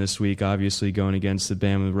away from this week. Obviously, going against the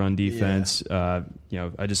Bama run defense. Yeah.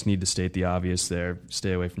 I just need to state the obvious there.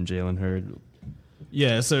 Stay away from Jalen Hurd.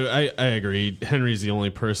 Yeah, so I agree. Henry's the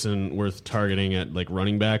only person worth targeting at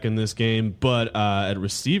running back in this game, but at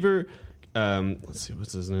receiver. Let's see,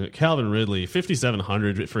 what's his name? Calvin Ridley,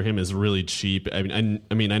 5,700 for him is really cheap. I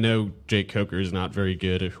know Jake Coker is not very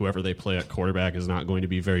good. Whoever they play at quarterback is not going to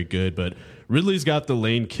be very good, but Ridley's got the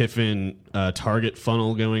Lane Kiffin target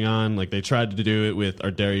funnel going on. They tried to do it with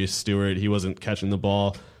Ardarius Stewart. He wasn't catching the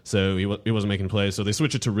ball, so he wasn't making plays. So they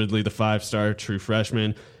switched it to Ridley, the 5-star true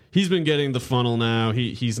freshman. he's been getting the funnel now.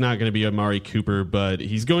 He's not going to be Amari Cooper, but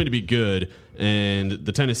he's going to be good. And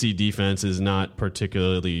the Tennessee defense is not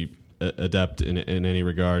particularly adept in any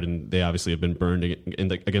regard, and they obviously have been burned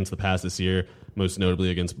against the pass this year, most notably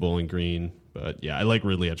against Bowling Green. But yeah, I like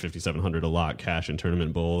Ridley at 5,700 a lot, cash and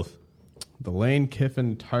tournament both. The Lane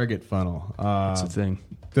Kiffin target funnel. That's the thing.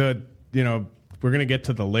 We're going to get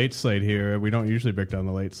to the late slate here. We don't usually break down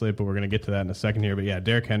the late slate, but we're going to get to that in a second here. But yeah,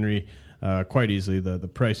 Derrick Henry, quite easily the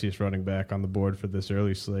priciest running back on the board for this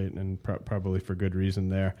early slate, and probably for good reason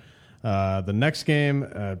there. The next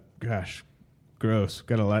game, gross.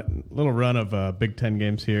 Got a little run of Big Ten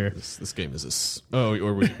games here. This game is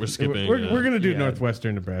we're skipping. we're going to do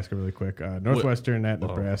Northwestern, Nebraska really quick. Northwestern at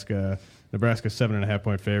Nebraska. Nebraska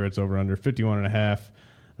 7.5-point favorites, over under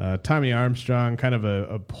 51.5. Tommy Armstrong, kind of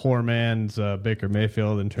a poor man's Baker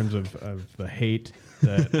Mayfield in terms of the hate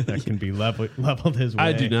that can be leveled his way.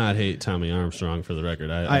 I do not hate Tommy Armstrong, for the record.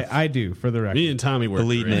 I do, for the record. Me and Tommy were the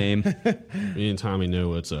lead name. Me and Tommy know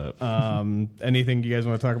what's up. Anything you guys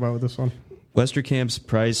want to talk about with this one? Westerkamp's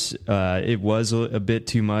price, it was a bit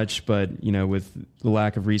too much, but with the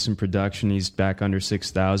lack of recent production, he's back under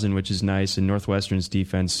 6,000, which is nice. And Northwestern's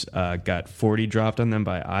defense got 40 dropped on them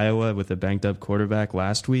by Iowa with a banked up quarterback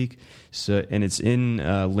last week. And it's in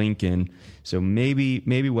Lincoln, so maybe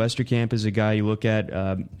Westerkamp is a guy you look at.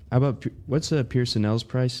 How about what's Pearsonell's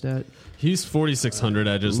price stat? He's 4,600.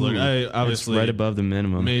 I just looked. I obviously right above the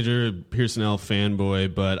minimum. Major Pearsonell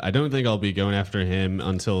fanboy, but I don't think I'll be going after him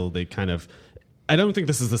until they kind of. I don't think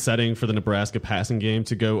this is the setting for the Nebraska passing game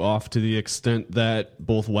to go off to the extent that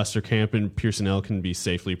both Westerkamp and Pearsonell can be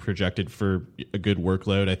safely projected for a good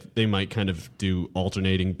workload. They might kind of do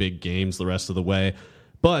alternating big games the rest of the way.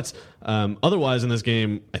 But otherwise in this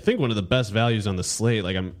game, I think one of the best values on the slate,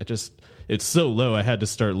 it's so low, I had to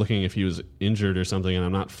start looking if he was injured or something, and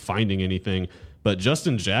I'm not finding anything. But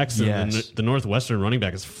Justin Jackson, the Northwestern running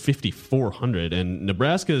back, is 5,400, and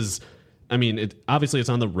Nebraska's, obviously it's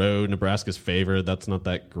on the road. Nebraska's favored. That's not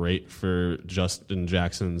that great for Justin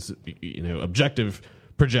Jackson's, objective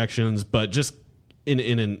projections, but just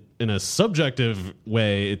in a subjective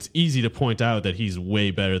way, it's easy to point out that he's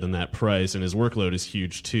way better than that price, and his workload is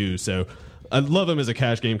huge too. So I love him as a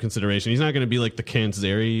cash game consideration. He's not going to be like the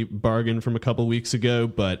Canzeri bargain from a couple weeks ago,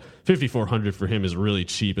 but 5,400 for him is really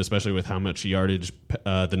cheap, especially with how much yardage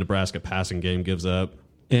the Nebraska passing game gives up.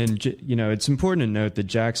 And it's important to note that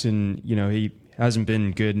Jackson, he hasn't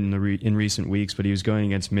been good in recent weeks, but he was going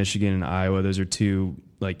against Michigan and Iowa. Those are two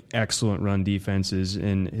excellent run defenses,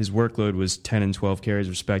 and his workload was 10 and 12 carries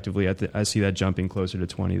respectively. I see that jumping closer to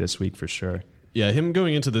 20 this week for sure. Yeah, him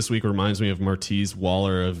going into this week reminds me of Martese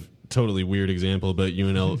Waller, of totally weird example, but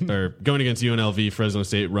or going against UNLV, Fresno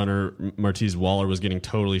State runner Martese Waller was getting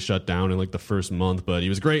totally shut down in the first month, but he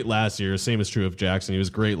was great last year. Same is true of Jackson. He was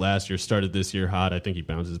great last year, started this year hot. I think he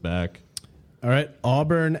bounces back. All right,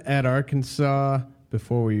 Auburn at Arkansas.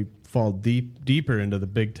 Before we fall deeper into the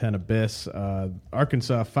Big Ten abyss,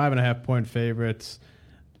 Arkansas 5.5-point favorites,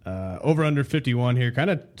 over under 51 here. Kind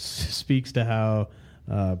of speaks to how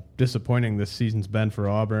disappointing this season's been for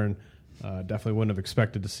Auburn. Definitely wouldn't have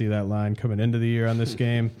expected to see that line coming into the year on this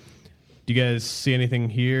game. Do you guys see anything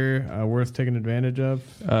here worth taking advantage of?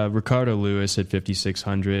 Ricardo Lewis at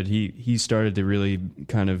 5,600. He started to really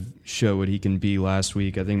kind of show what he can be last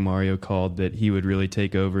week. I think Mario called that he would really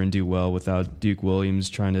take over and do well without Duke Williams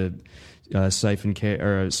trying to siphon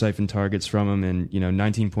targets from him. And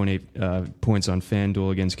 19.8 points on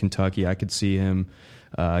FanDuel against Kentucky. I could see him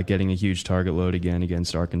getting a huge target load again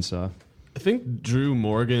against Arkansas. I think Drew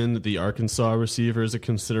Morgan, the Arkansas receiver, is a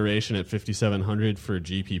consideration at 5,700 for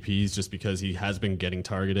GPPs just because he has been getting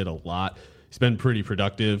targeted a lot. He's been pretty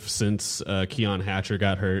productive since Keon Hatcher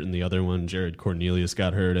got hurt and the other one, Jared Cornelius,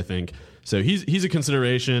 got hurt, I think. So he's a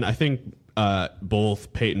consideration. I think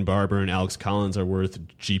both Peyton Barber and Alex Collins are worth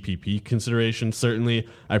GPP consideration, certainly.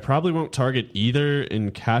 I probably won't target either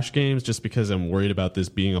in cash games just because I'm worried about this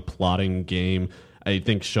being a plotting game. I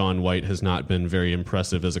think Sean White has not been very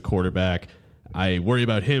impressive as a quarterback. I worry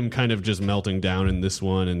about him kind of just melting down in this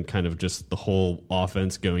one and kind of just the whole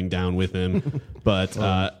offense going down with him. But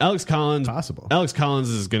Alex Collins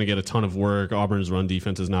is going to get a ton of work. Auburn's run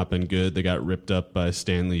defense has not been good. They got ripped up by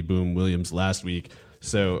Stanley Boom Williams last week.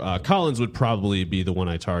 So Collins would probably be the one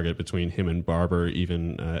I target between him and Barber,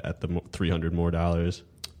 even at the $300 more.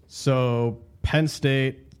 So Penn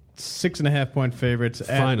State, 6.5-point favorites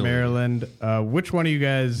at Maryland. Which one of you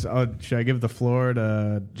guys should I give the floor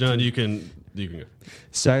to? John, you can You can go.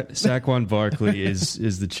 Saquon Barkley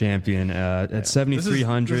is the champion at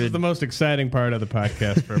 7,300. This is the most exciting part of the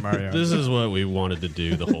podcast for Mario. This is what we wanted to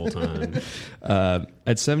do the whole time.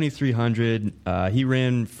 At 7,300, he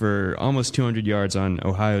ran for almost 200 yards on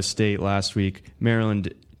Ohio State last week.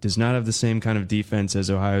 Maryland does not have the same kind of defense as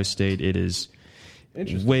Ohio State. It is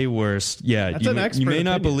way worse. Yeah, you may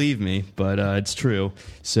not believe me, but it's true.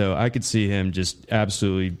 So I could see him just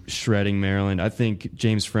absolutely shredding Maryland. I think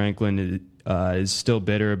James Franklin is still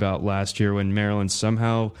bitter about last year when Maryland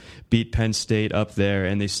somehow beat Penn State up there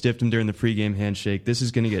and they stiffed him during the pregame handshake. This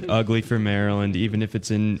is going to get ugly for Maryland, even if it's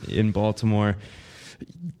in Baltimore.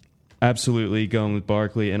 Absolutely going with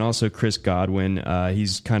Barkley, and also Chris Godwin.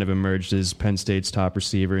 He's kind of emerged as Penn State's top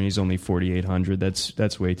receiver, and he's only 4,800.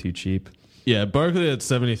 That's way too cheap. Yeah, Barkley at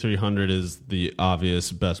 7,300 is the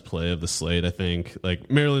obvious best play of the slate, I think. Like,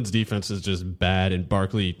 Maryland's defense is just bad, and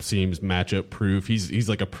Barkley seems matchup proof. He's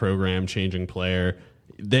like a program changing player.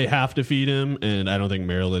 They have to feed him, and I don't think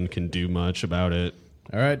Maryland can do much about it.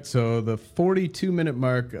 All right, so the 42-minute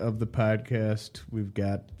mark of the podcast, we've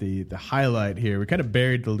got the highlight here. We kind of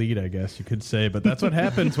buried the lead, I guess you could say, but that's what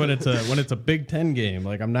happens when it's a Big Ten game.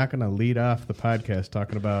 Like, I'm not going to lead off the podcast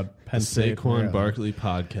talking about Penn State. Saquon Barkley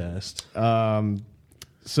podcast.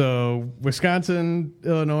 So Wisconsin,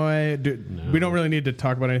 Illinois. We don't really need to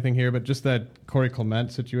talk about anything here, but just that Corey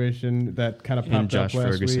Clement situation that kind of popped and Josh up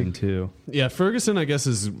last Ferguson week. too. Yeah, Ferguson, I guess,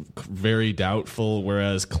 is very doubtful,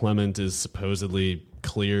 whereas Clement is supposedly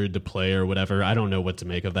cleared to play or whatever. I don't know what to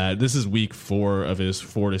make of that. This is week 4 of his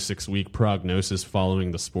 4 to 6 week prognosis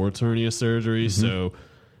following the sports hernia surgery. So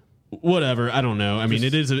whatever, I don't know. I mean,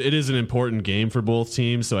 it is an important game for both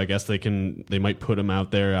teams, so I guess they might put him out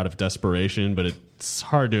there out of desperation, but it's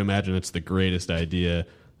hard to imagine it's the greatest idea,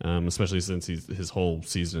 especially since his whole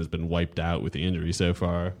season has been wiped out with the injury so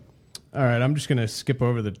far. All right, I'm just going to skip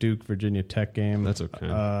over the Duke-Virginia Tech game. That's okay.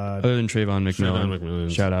 Other than Trayvon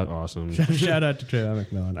McMillan. Shout out. Awesome. Shout out to Trayvon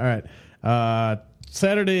McMillan. All right.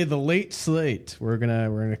 Saturday, the late slate. We're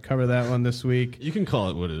gonna cover that one this week. You can call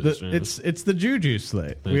it what it is. It's the Juju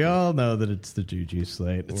slate. We all know that it's the Juju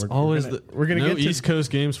slate. It's always we're gonna get East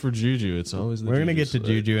Coast games for Juju. It's always we're gonna get to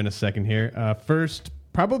Juju in a second here. First,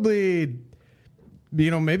 probably,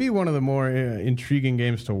 maybe one of the more intriguing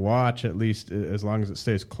games to watch, at least as long as it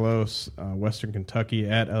stays close. Western Kentucky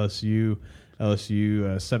at LSU. LSU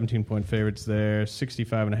 17-point favorites there.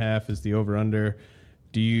 65.5 is the over/under.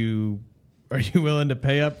 Are you willing to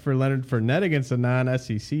pay up for Leonard Fournette against a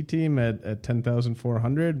non-SEC team at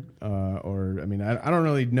 10,400? Or I mean, I don't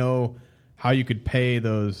really know how you could pay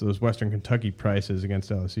those Western Kentucky prices against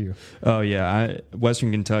LSU. Oh yeah,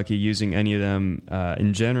 Western Kentucky using any of them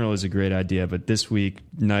in general is a great idea, but this week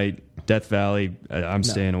night Death Valley, I'm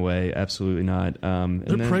staying away. Absolutely not.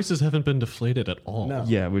 Their prices haven't been deflated at all. No,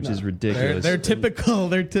 yeah, which is ridiculous. They're typical.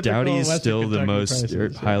 Dowdy is Western still Kentucky the most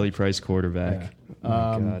prices, highly priced quarterback. Yeah.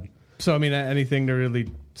 Oh my God. So, I mean, anything to really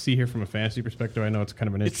see here from a fantasy perspective? I know it's kind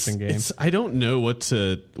of an interesting game. I don't know what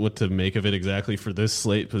to make of it exactly for this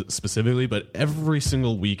slate specifically, but every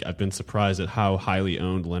single week I've been surprised at how highly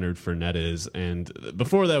owned Leonard Fournette is. And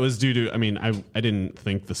before that was due to, I mean, I didn't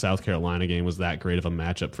think the South Carolina game was that great of a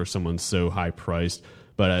matchup for someone so high priced.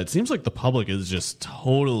 But it seems like the public is just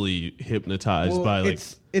totally hypnotized by like...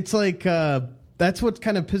 It's like... that's what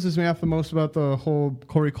kind of pisses me off the most about the whole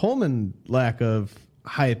Corey Coleman lack of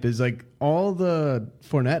hype is like all the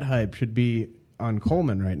Fournette hype should be on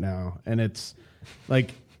Coleman right now, and it's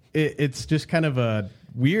like it's just kind of a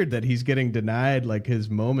weird that he's getting denied like his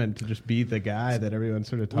moment to just be the guy that everyone's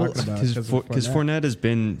sort of talking about. Because Fournette has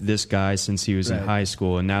been this guy since he was in high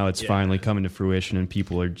school, and now it's finally coming to fruition, and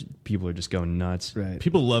people are just going nuts. Right.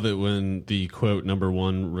 People love it when the quote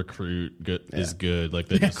 #1 recruit is good, like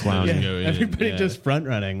they just clown and go in. Everybody just front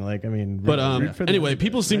running, like I mean. But anyway,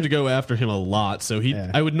 people seem to go after him a lot. So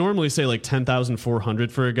I would normally say like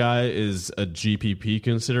 10,400 for a guy is a GPP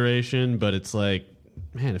consideration, but it's like,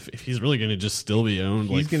 man, if he's really going to just still be owned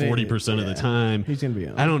like 40% of the time, he's going to be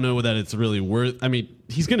owned. I don't know that it's really worth. I mean,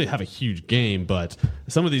 he's going to have a huge game, but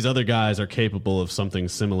some of these other guys are capable of something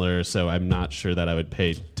similar, so I'm not sure that I would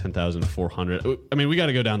pay 10,400. I mean, we got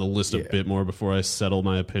to go down the list a bit more before I settle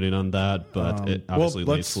my opinion on that, but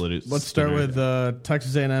let's start with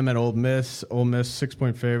Texas A&M at Ole Miss. Ole Miss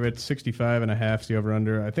 6-point favorite, 65.5 the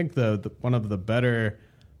over/under. I think the one of the better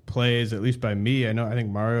plays, at least by me. I think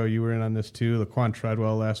Mario, you were in on this too. Laquan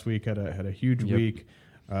Treadwell last week had a huge week.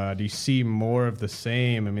 Do you see more of the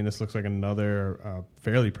same? I mean, this looks like another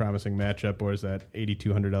fairly promising matchup, or is that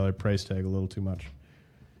 $8,200 price tag a little too much?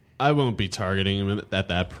 I won't be targeting him at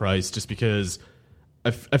that price just because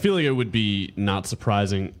I feel like it would be not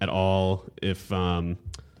surprising at all if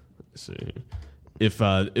see. If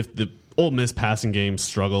the Ole Miss passing game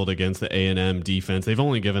struggled against the A&M defense, they've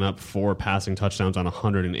only given up 4 passing touchdowns on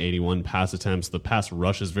 181 pass attempts. The pass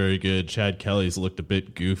rush is very good. Chad Kelly's looked a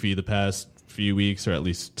bit goofy the past few weeks, or at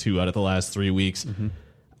least 2 out of the last 3 weeks.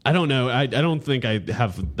 I don't know. I don't think I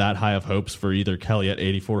have that high of hopes for either Kelly at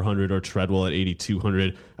 8,400 or Treadwell at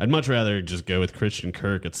 8,200. I'd much rather just go with Christian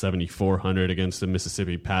Kirk at 7,400 against a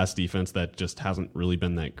Mississippi pass defense that just hasn't really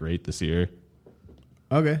been that great this year.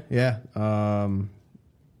 Okay, yeah.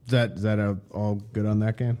 Is that all good on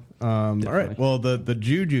that game? All right. Well, the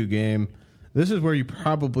Juju game, this is where you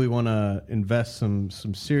probably want to invest some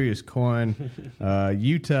serious coin.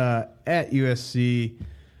 Utah at USC.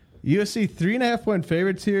 USC 3.5-point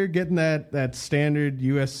favorites here, getting that standard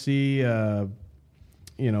USC,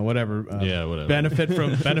 whatever. Whatever.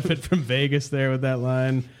 benefit from Vegas there with that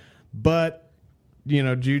line, but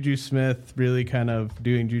Juju Smith really kind of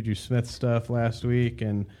doing Juju Smith stuff last week,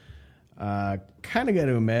 and kind of got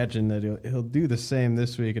to imagine that he'll do the same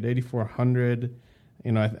this week at 8,400.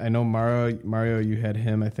 I know Mario, you had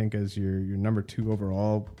him, I think, as your number 2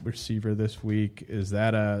 overall receiver this week. Is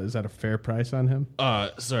that a fair price on him?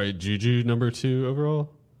 Sorry, Juju number 2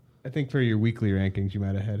 overall? I think for your weekly rankings, you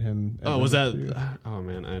might have had him. Oh, was that? 2. Oh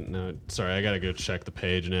man, no. Sorry, I gotta go check the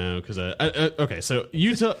page now because okay. So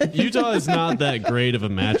Utah is not that great of a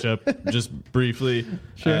matchup. Just briefly,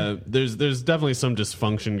 sure. There's definitely some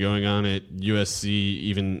dysfunction going on at USC,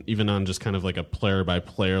 even on just kind of like a player by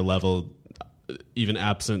player level. Even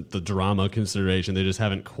absent the drama consideration, they just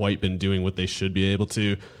haven't quite been doing what they should be able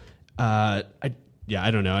to. I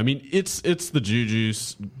don't know. I mean, it's the Juju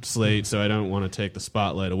slate, so I don't want to take the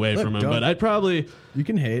spotlight away from him. But you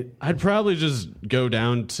can hate. I'd probably just go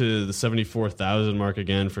down to the 74,000 mark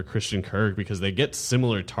again for Christian Kirk because they get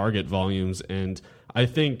similar target volumes, and I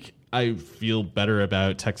think I feel better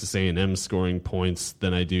about Texas A&M scoring points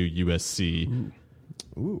than I do USC.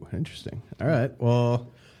 Ooh, interesting. All right. Well,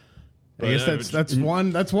 I guess that's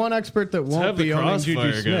one expert that won't be owning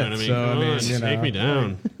Juju Smith. Take me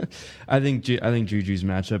down. I think Juju's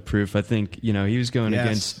matchup proof. I think he was going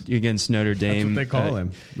against Notre Dame. That's what they call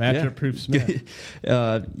him, matchup proof Smith.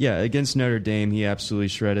 Against Notre Dame, he absolutely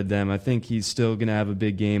shredded them. I think he's still going to have a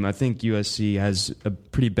big game. I think USC has a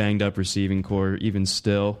pretty banged up receiving core even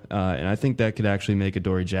still, and I think that could actually make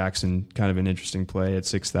Adoree Jackson kind of an interesting play at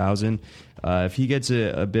 6,000. If he gets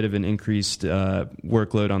a bit of an increased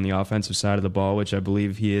workload on the offensive side of the ball, which I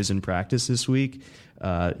believe he is in practice this week,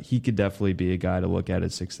 he could definitely be a guy to look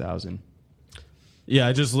at 6,000. Yeah,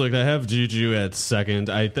 I just looked. I have Juju at second.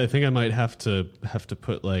 I think I might have to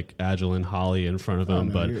put like Agilent Holly in front of him.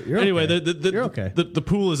 No, but you're anyway, okay. You're okay. The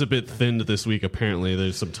pool is a bit thinned this week. Apparently,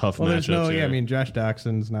 there's some tough matchups. I mean, Josh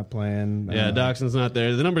Doxson's not playing. Yeah, Doxson's not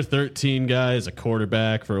there. The number 13 guy is a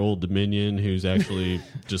quarterback for Old Dominion who's actually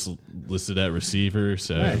just listed at receiver.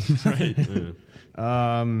 So, nice. Right.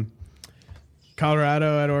 Yeah.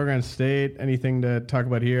 Colorado at Oregon State. Anything to talk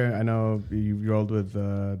about here? I know you rolled with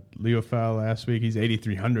Leofau last week. He's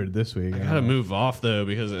 8,300 this week. I gotta move off though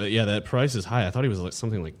because that price is high. I thought he was like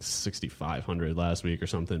something like 6,500 last week or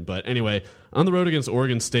something. But anyway, on the road against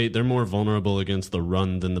Oregon State, they're more vulnerable against the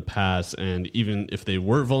run than the pass. And even if they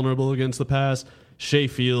were vulnerable against the pass, Shea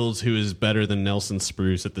Fields, who is better than Nelson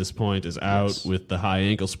Spruce at this point, is out with the high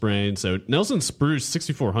ankle sprain. So Nelson Spruce,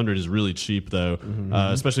 6,400 is really cheap, though,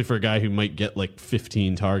 especially for a guy who might get like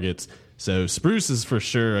 15 targets. So Spruce is for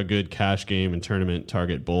sure a good cash game and tournament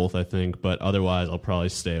target both, I think. But otherwise, I'll probably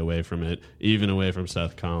stay away from it, even away from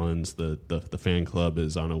Seth Collins. The fan club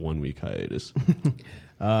is on a 1-week hiatus.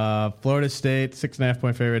 Florida State,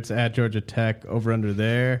 6.5-point favorites at Georgia Tech. Over under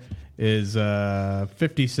there is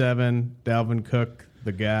 57. Dalvin Cook,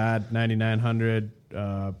 the god, 9,900.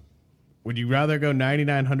 Would you rather go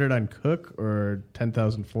 9,900 on Cook or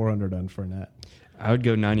 10,400 on Fournette? I would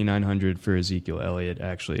go 9,900 for Ezekiel Elliott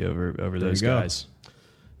actually over those guys.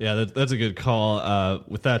 Yeah, that's a good call.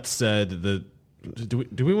 With that said,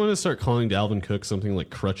 do we want to start calling Dalvin Cook something like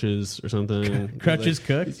Crutches or something? Crutches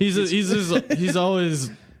Cook? He's always.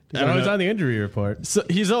 He's always on the injury report. So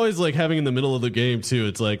he's always like having in the middle of the game too.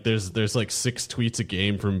 It's like there's like 6 tweets a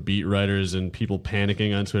game from beat writers and people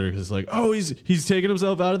panicking on Twitter because it's like, oh, he's taking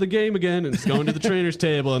himself out of the game again and it's going to the trainer's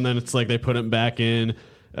table, and then it's like they put him back in.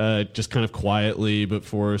 Just kind of quietly, but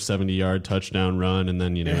for a 70-yard touchdown run, and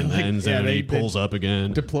then in the end zone he pulls up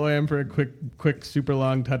again. Deploy him for a quick, super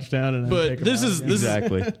long touchdown, and then take him this is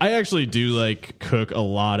exactly. I actually do like Cook a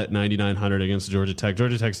lot at 9,900 against Georgia Tech.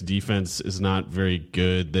 Georgia Tech's defense is not very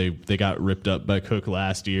good. They got ripped up by Cook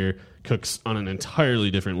last year. Cook's on an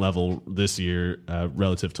entirely different level this year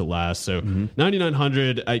relative to last. So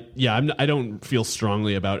 9,900. I don't feel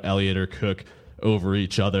strongly about Elliott or Cook over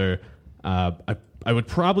each other. I would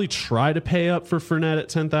probably try to pay up for Fournette at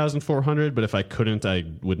 10,400, but if I couldn't, I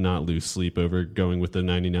would not lose sleep over going with the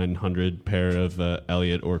 9,900 pair of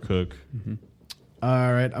Elliott or Cook. Mm-hmm.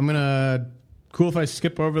 All right, I'm gonna. Cool if I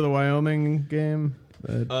skip over the Wyoming game.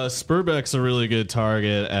 Spurbeck's a really good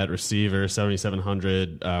target at receiver,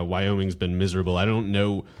 7,700. Wyoming's been miserable. I don't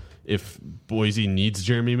know if Boise needs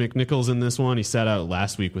Jeremy McNichols in this one. He sat out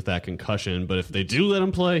last week with that concussion, but if they do let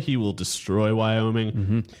him play, he will destroy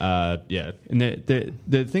Wyoming. Yeah. And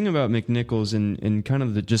the thing about McNichols and kind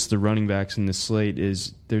of just the running backs in the slate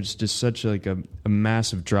is there's just such like a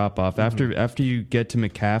massive drop off. After you get to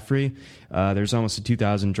McCaffrey, there's almost a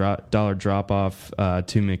 $2,000 drop off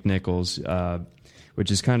to McNichols,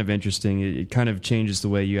 which is kind of interesting. It kind of changes the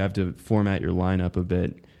way you have to format your lineup a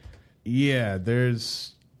bit. Yeah,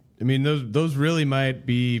 those really might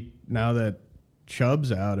be, now that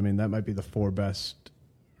Chubb's out, that might be the 4 best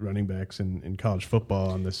running backs in college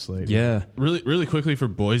football on this slate. Yeah. Really quickly for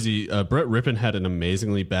Boise, Brett Rippon had an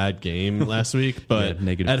amazingly bad game last week, but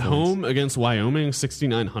at home against Wyoming,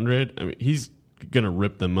 6,900, he's going to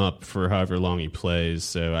rip them up for however long he plays.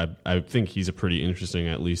 So I think he's a pretty interesting,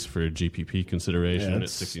 at least for GPP consideration, at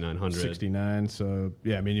 6,900. 69. So,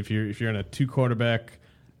 yeah, if you're in a 2 quarterback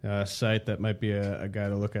site, that might be a guy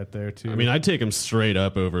to look at there too. I'd take him straight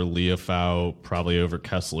up over Leofau, probably over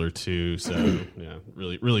Kessler too. So yeah,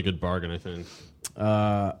 really good bargain, I think.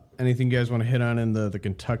 Anything you guys want to hit on in the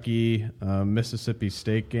Kentucky Mississippi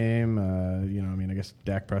State game? I guess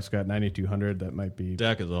Dak Prescott 9,200. That might be.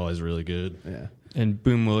 Dak is always really good. Yeah. And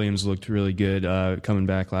Boone Williams looked really good coming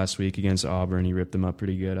back last week against Auburn. He ripped them up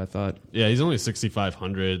pretty good, I thought. Yeah, he's only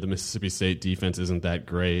 6,500. The Mississippi State defense isn't that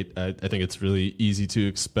great. I think it's really easy to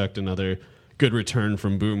expect another good return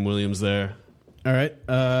from Boone Williams there. All right.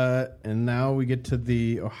 And now we get to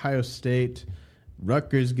the Ohio State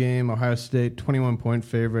Rutgers game. Ohio State 21-point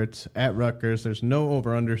favorites at Rutgers. There's no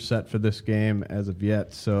over-under set for this game as of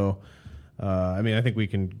yet. So, I think we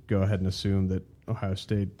can go ahead and assume that Ohio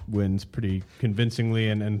State wins pretty convincingly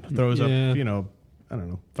and throws up, I don't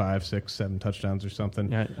know, 5, 6, 7 touchdowns or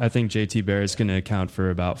something. Yeah, I think JT Barrett's going to account for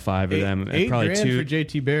about 5 of them. And probably $8,000 2 for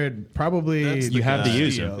JT Barrett. Probably you have to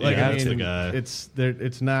use him. That's the guy.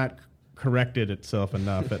 It's not corrected itself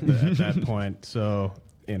enough at that point. So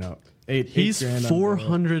he's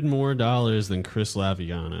 $400 more than Chris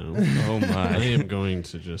Laviano. Oh my! I am going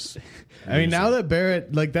to just. Now that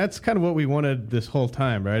Barrett, that's kind of what we wanted this whole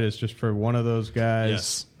time, right? It's just for one of those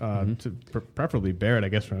guys, to preferably Barrett, I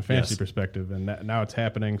guess, from a fantasy perspective, and now it's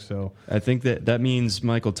happening. So I think that means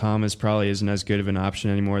Michael Thomas probably isn't as good of an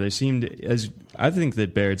option anymore. They seemed I think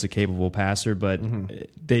that Barrett's a capable passer, but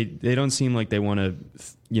they don't seem like they want to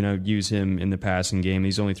use him in the passing game.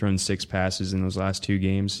 He's only thrown 6 passes in those last 2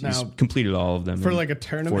 games. He's completed all of them for a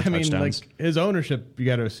tournament. 4 touchdowns. His ownership, you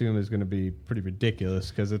got to assume, is going to be pretty ridiculous,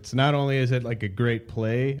 because it's not only is it a great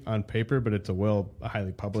play on paper, but it's a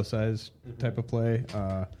highly publicized type of play.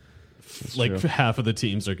 Half of the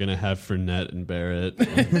teams are going to have Fournette and Barrett.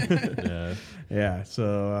 Yeah.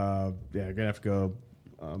 So gonna have to go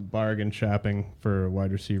bargain shopping for a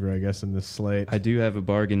wide receiver, I guess, in this slate. I do have a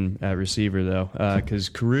bargain at receiver, though, because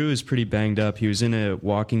Carew is pretty banged up. He was in a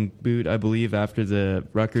walking boot, I believe, after the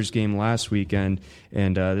Rutgers game last weekend.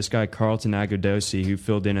 And this guy, Carlton Agudosi, who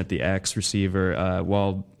filled in at the X receiver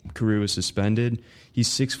while Carew was suspended, he's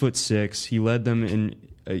 6'6". He led them in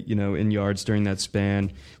yards during that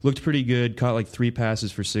span. Looked pretty good. Caught 3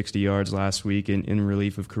 passes for 60 yards last week in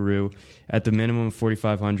relief of Carew. At the minimum of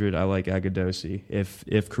 4,500, I like Agudosi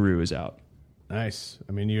if Carew is out. Nice.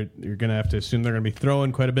 You're going to have to assume they're going to be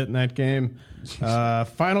throwing quite a bit in that game.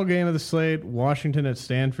 Final game of the slate, Washington at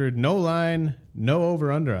Stanford. No line, no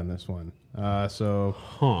over-under on this one. Not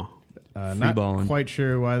quite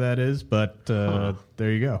sure why that is, but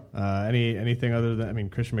there you go. Anything other than,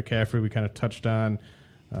 Christian McCaffrey we kind of touched on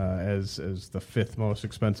as the 5th most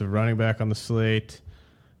expensive running back on the slate.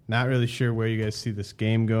 Not really sure where you guys see this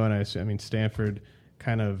game going. Stanford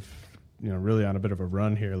kind of really on a bit of a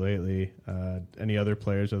run here lately. Any other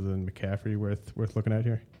players other than McCaffrey worth looking at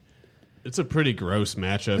here? It's a pretty gross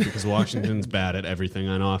matchup because Washington's bad at everything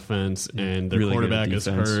on offense, and their really quarterback is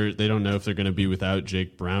hurt. They don't know if they're going to be without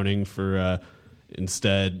Jake Browning for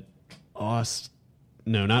instead KJ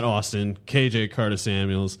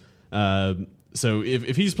Carter-Samuels. So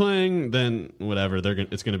if he's playing, then whatever.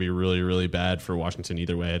 It's going to be really, really bad for Washington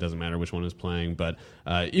either way. It doesn't matter which one is playing. But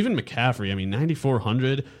even McCaffrey,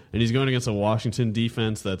 9,400, and he's going against a Washington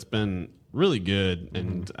defense that's been really good,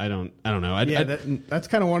 and I don't know. That's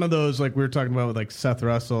kind of one of those, like we were talking about with like Seth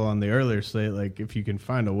Russell on the earlier slate. Like if you can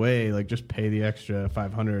find a way, like just pay the extra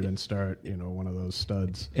 $500 and start, one of those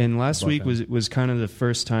studs. And last week was kind of the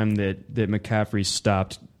first time that McCaffrey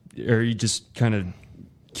stopped, or he just kind of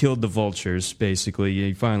killed the vultures, basically.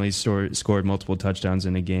 He finally scored multiple touchdowns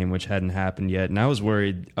in a game, which hadn't happened yet. And I was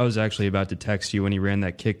worried. I was actually about to text you when he ran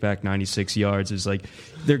that kickback 96 yards. It was like,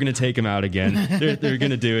 they're going to take him out again. They're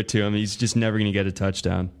going to do it to him. He's just never going to get a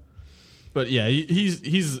touchdown. But yeah,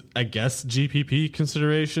 he's I guess GPP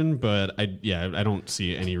consideration, but I don't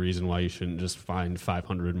see any reason why you shouldn't just find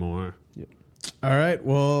 500 more. Yep. All right.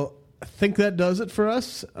 Well, I think that does it for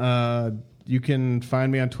us. You can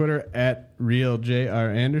find me on Twitter at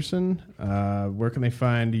RealJRAnderson. Where can they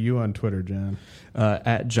find you on Twitter, John?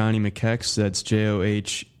 At Johnny McKechs. That's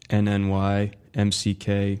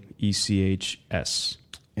JohnnyMcKechs.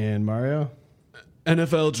 And Mario?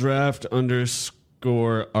 NFL Draft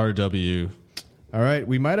 _RW. All right.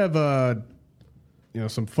 We might have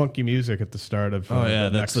some funky music at the start of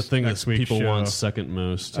that's the thing that people show. Want second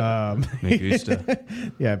most. Me gusta.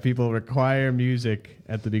 Yeah, people require music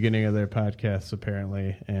at the beginning of their podcasts,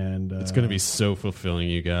 apparently, and it's going to be so fulfilling,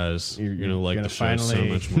 you guys. You're going to like the show so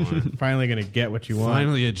much more. Finally going to get what you want.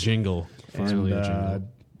 Finally a jingle.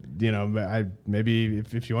 Maybe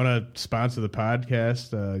if you want to sponsor the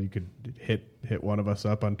podcast, you could hit one of us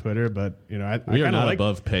up on Twitter. But we are not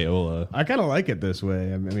above payola. I kind of like it this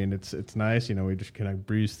way. I mean, it's nice. We just kind of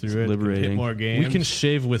breeze through it, liberating. Hit more games. We can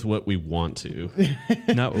shave with what we want to,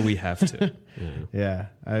 not what we have to. Yeah.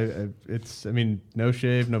 No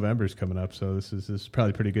Shave November's coming up, so this is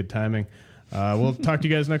probably pretty good timing. We'll talk to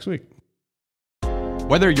you guys next week.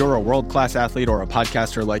 Whether you're a world-class athlete or a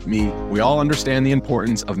podcaster like me, we all understand the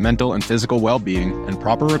importance of mental and physical well-being and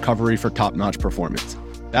proper recovery for top-notch performance.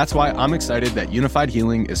 That's why I'm excited that Unified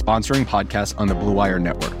Healing is sponsoring podcasts on the Blue Wire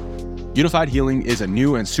Network. Unified Healing is a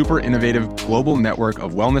new and super innovative global network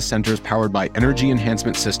of wellness centers powered by Energy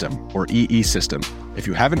Enhancement System, or EE System. If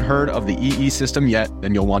you haven't heard of the EE System yet,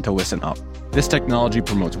 then you'll want to listen up. This technology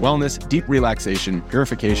promotes wellness, deep relaxation,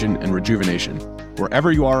 purification, and rejuvenation.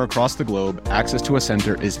 Wherever you are across the globe, access to a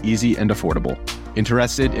center is easy and affordable.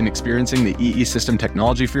 Interested in experiencing the EE System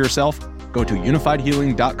technology for yourself? Go to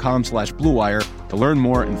unifiedhealing.com/bluewire to learn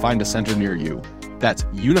more and find a center near you. That's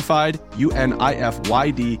unified,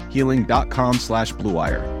 UNIFYD,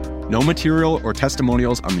 healing.com/bluewire. No material or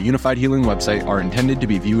testimonials on the Unified Healing website are intended to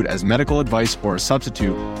be viewed as medical advice or a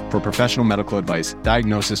substitute for professional medical advice,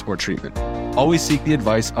 diagnosis, or treatment. Always seek the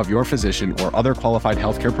advice of your physician or other qualified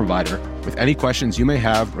healthcare provider with any questions you may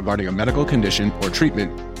have regarding a medical condition or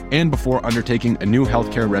treatment and before undertaking a new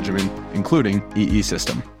healthcare regimen, including EE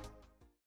System.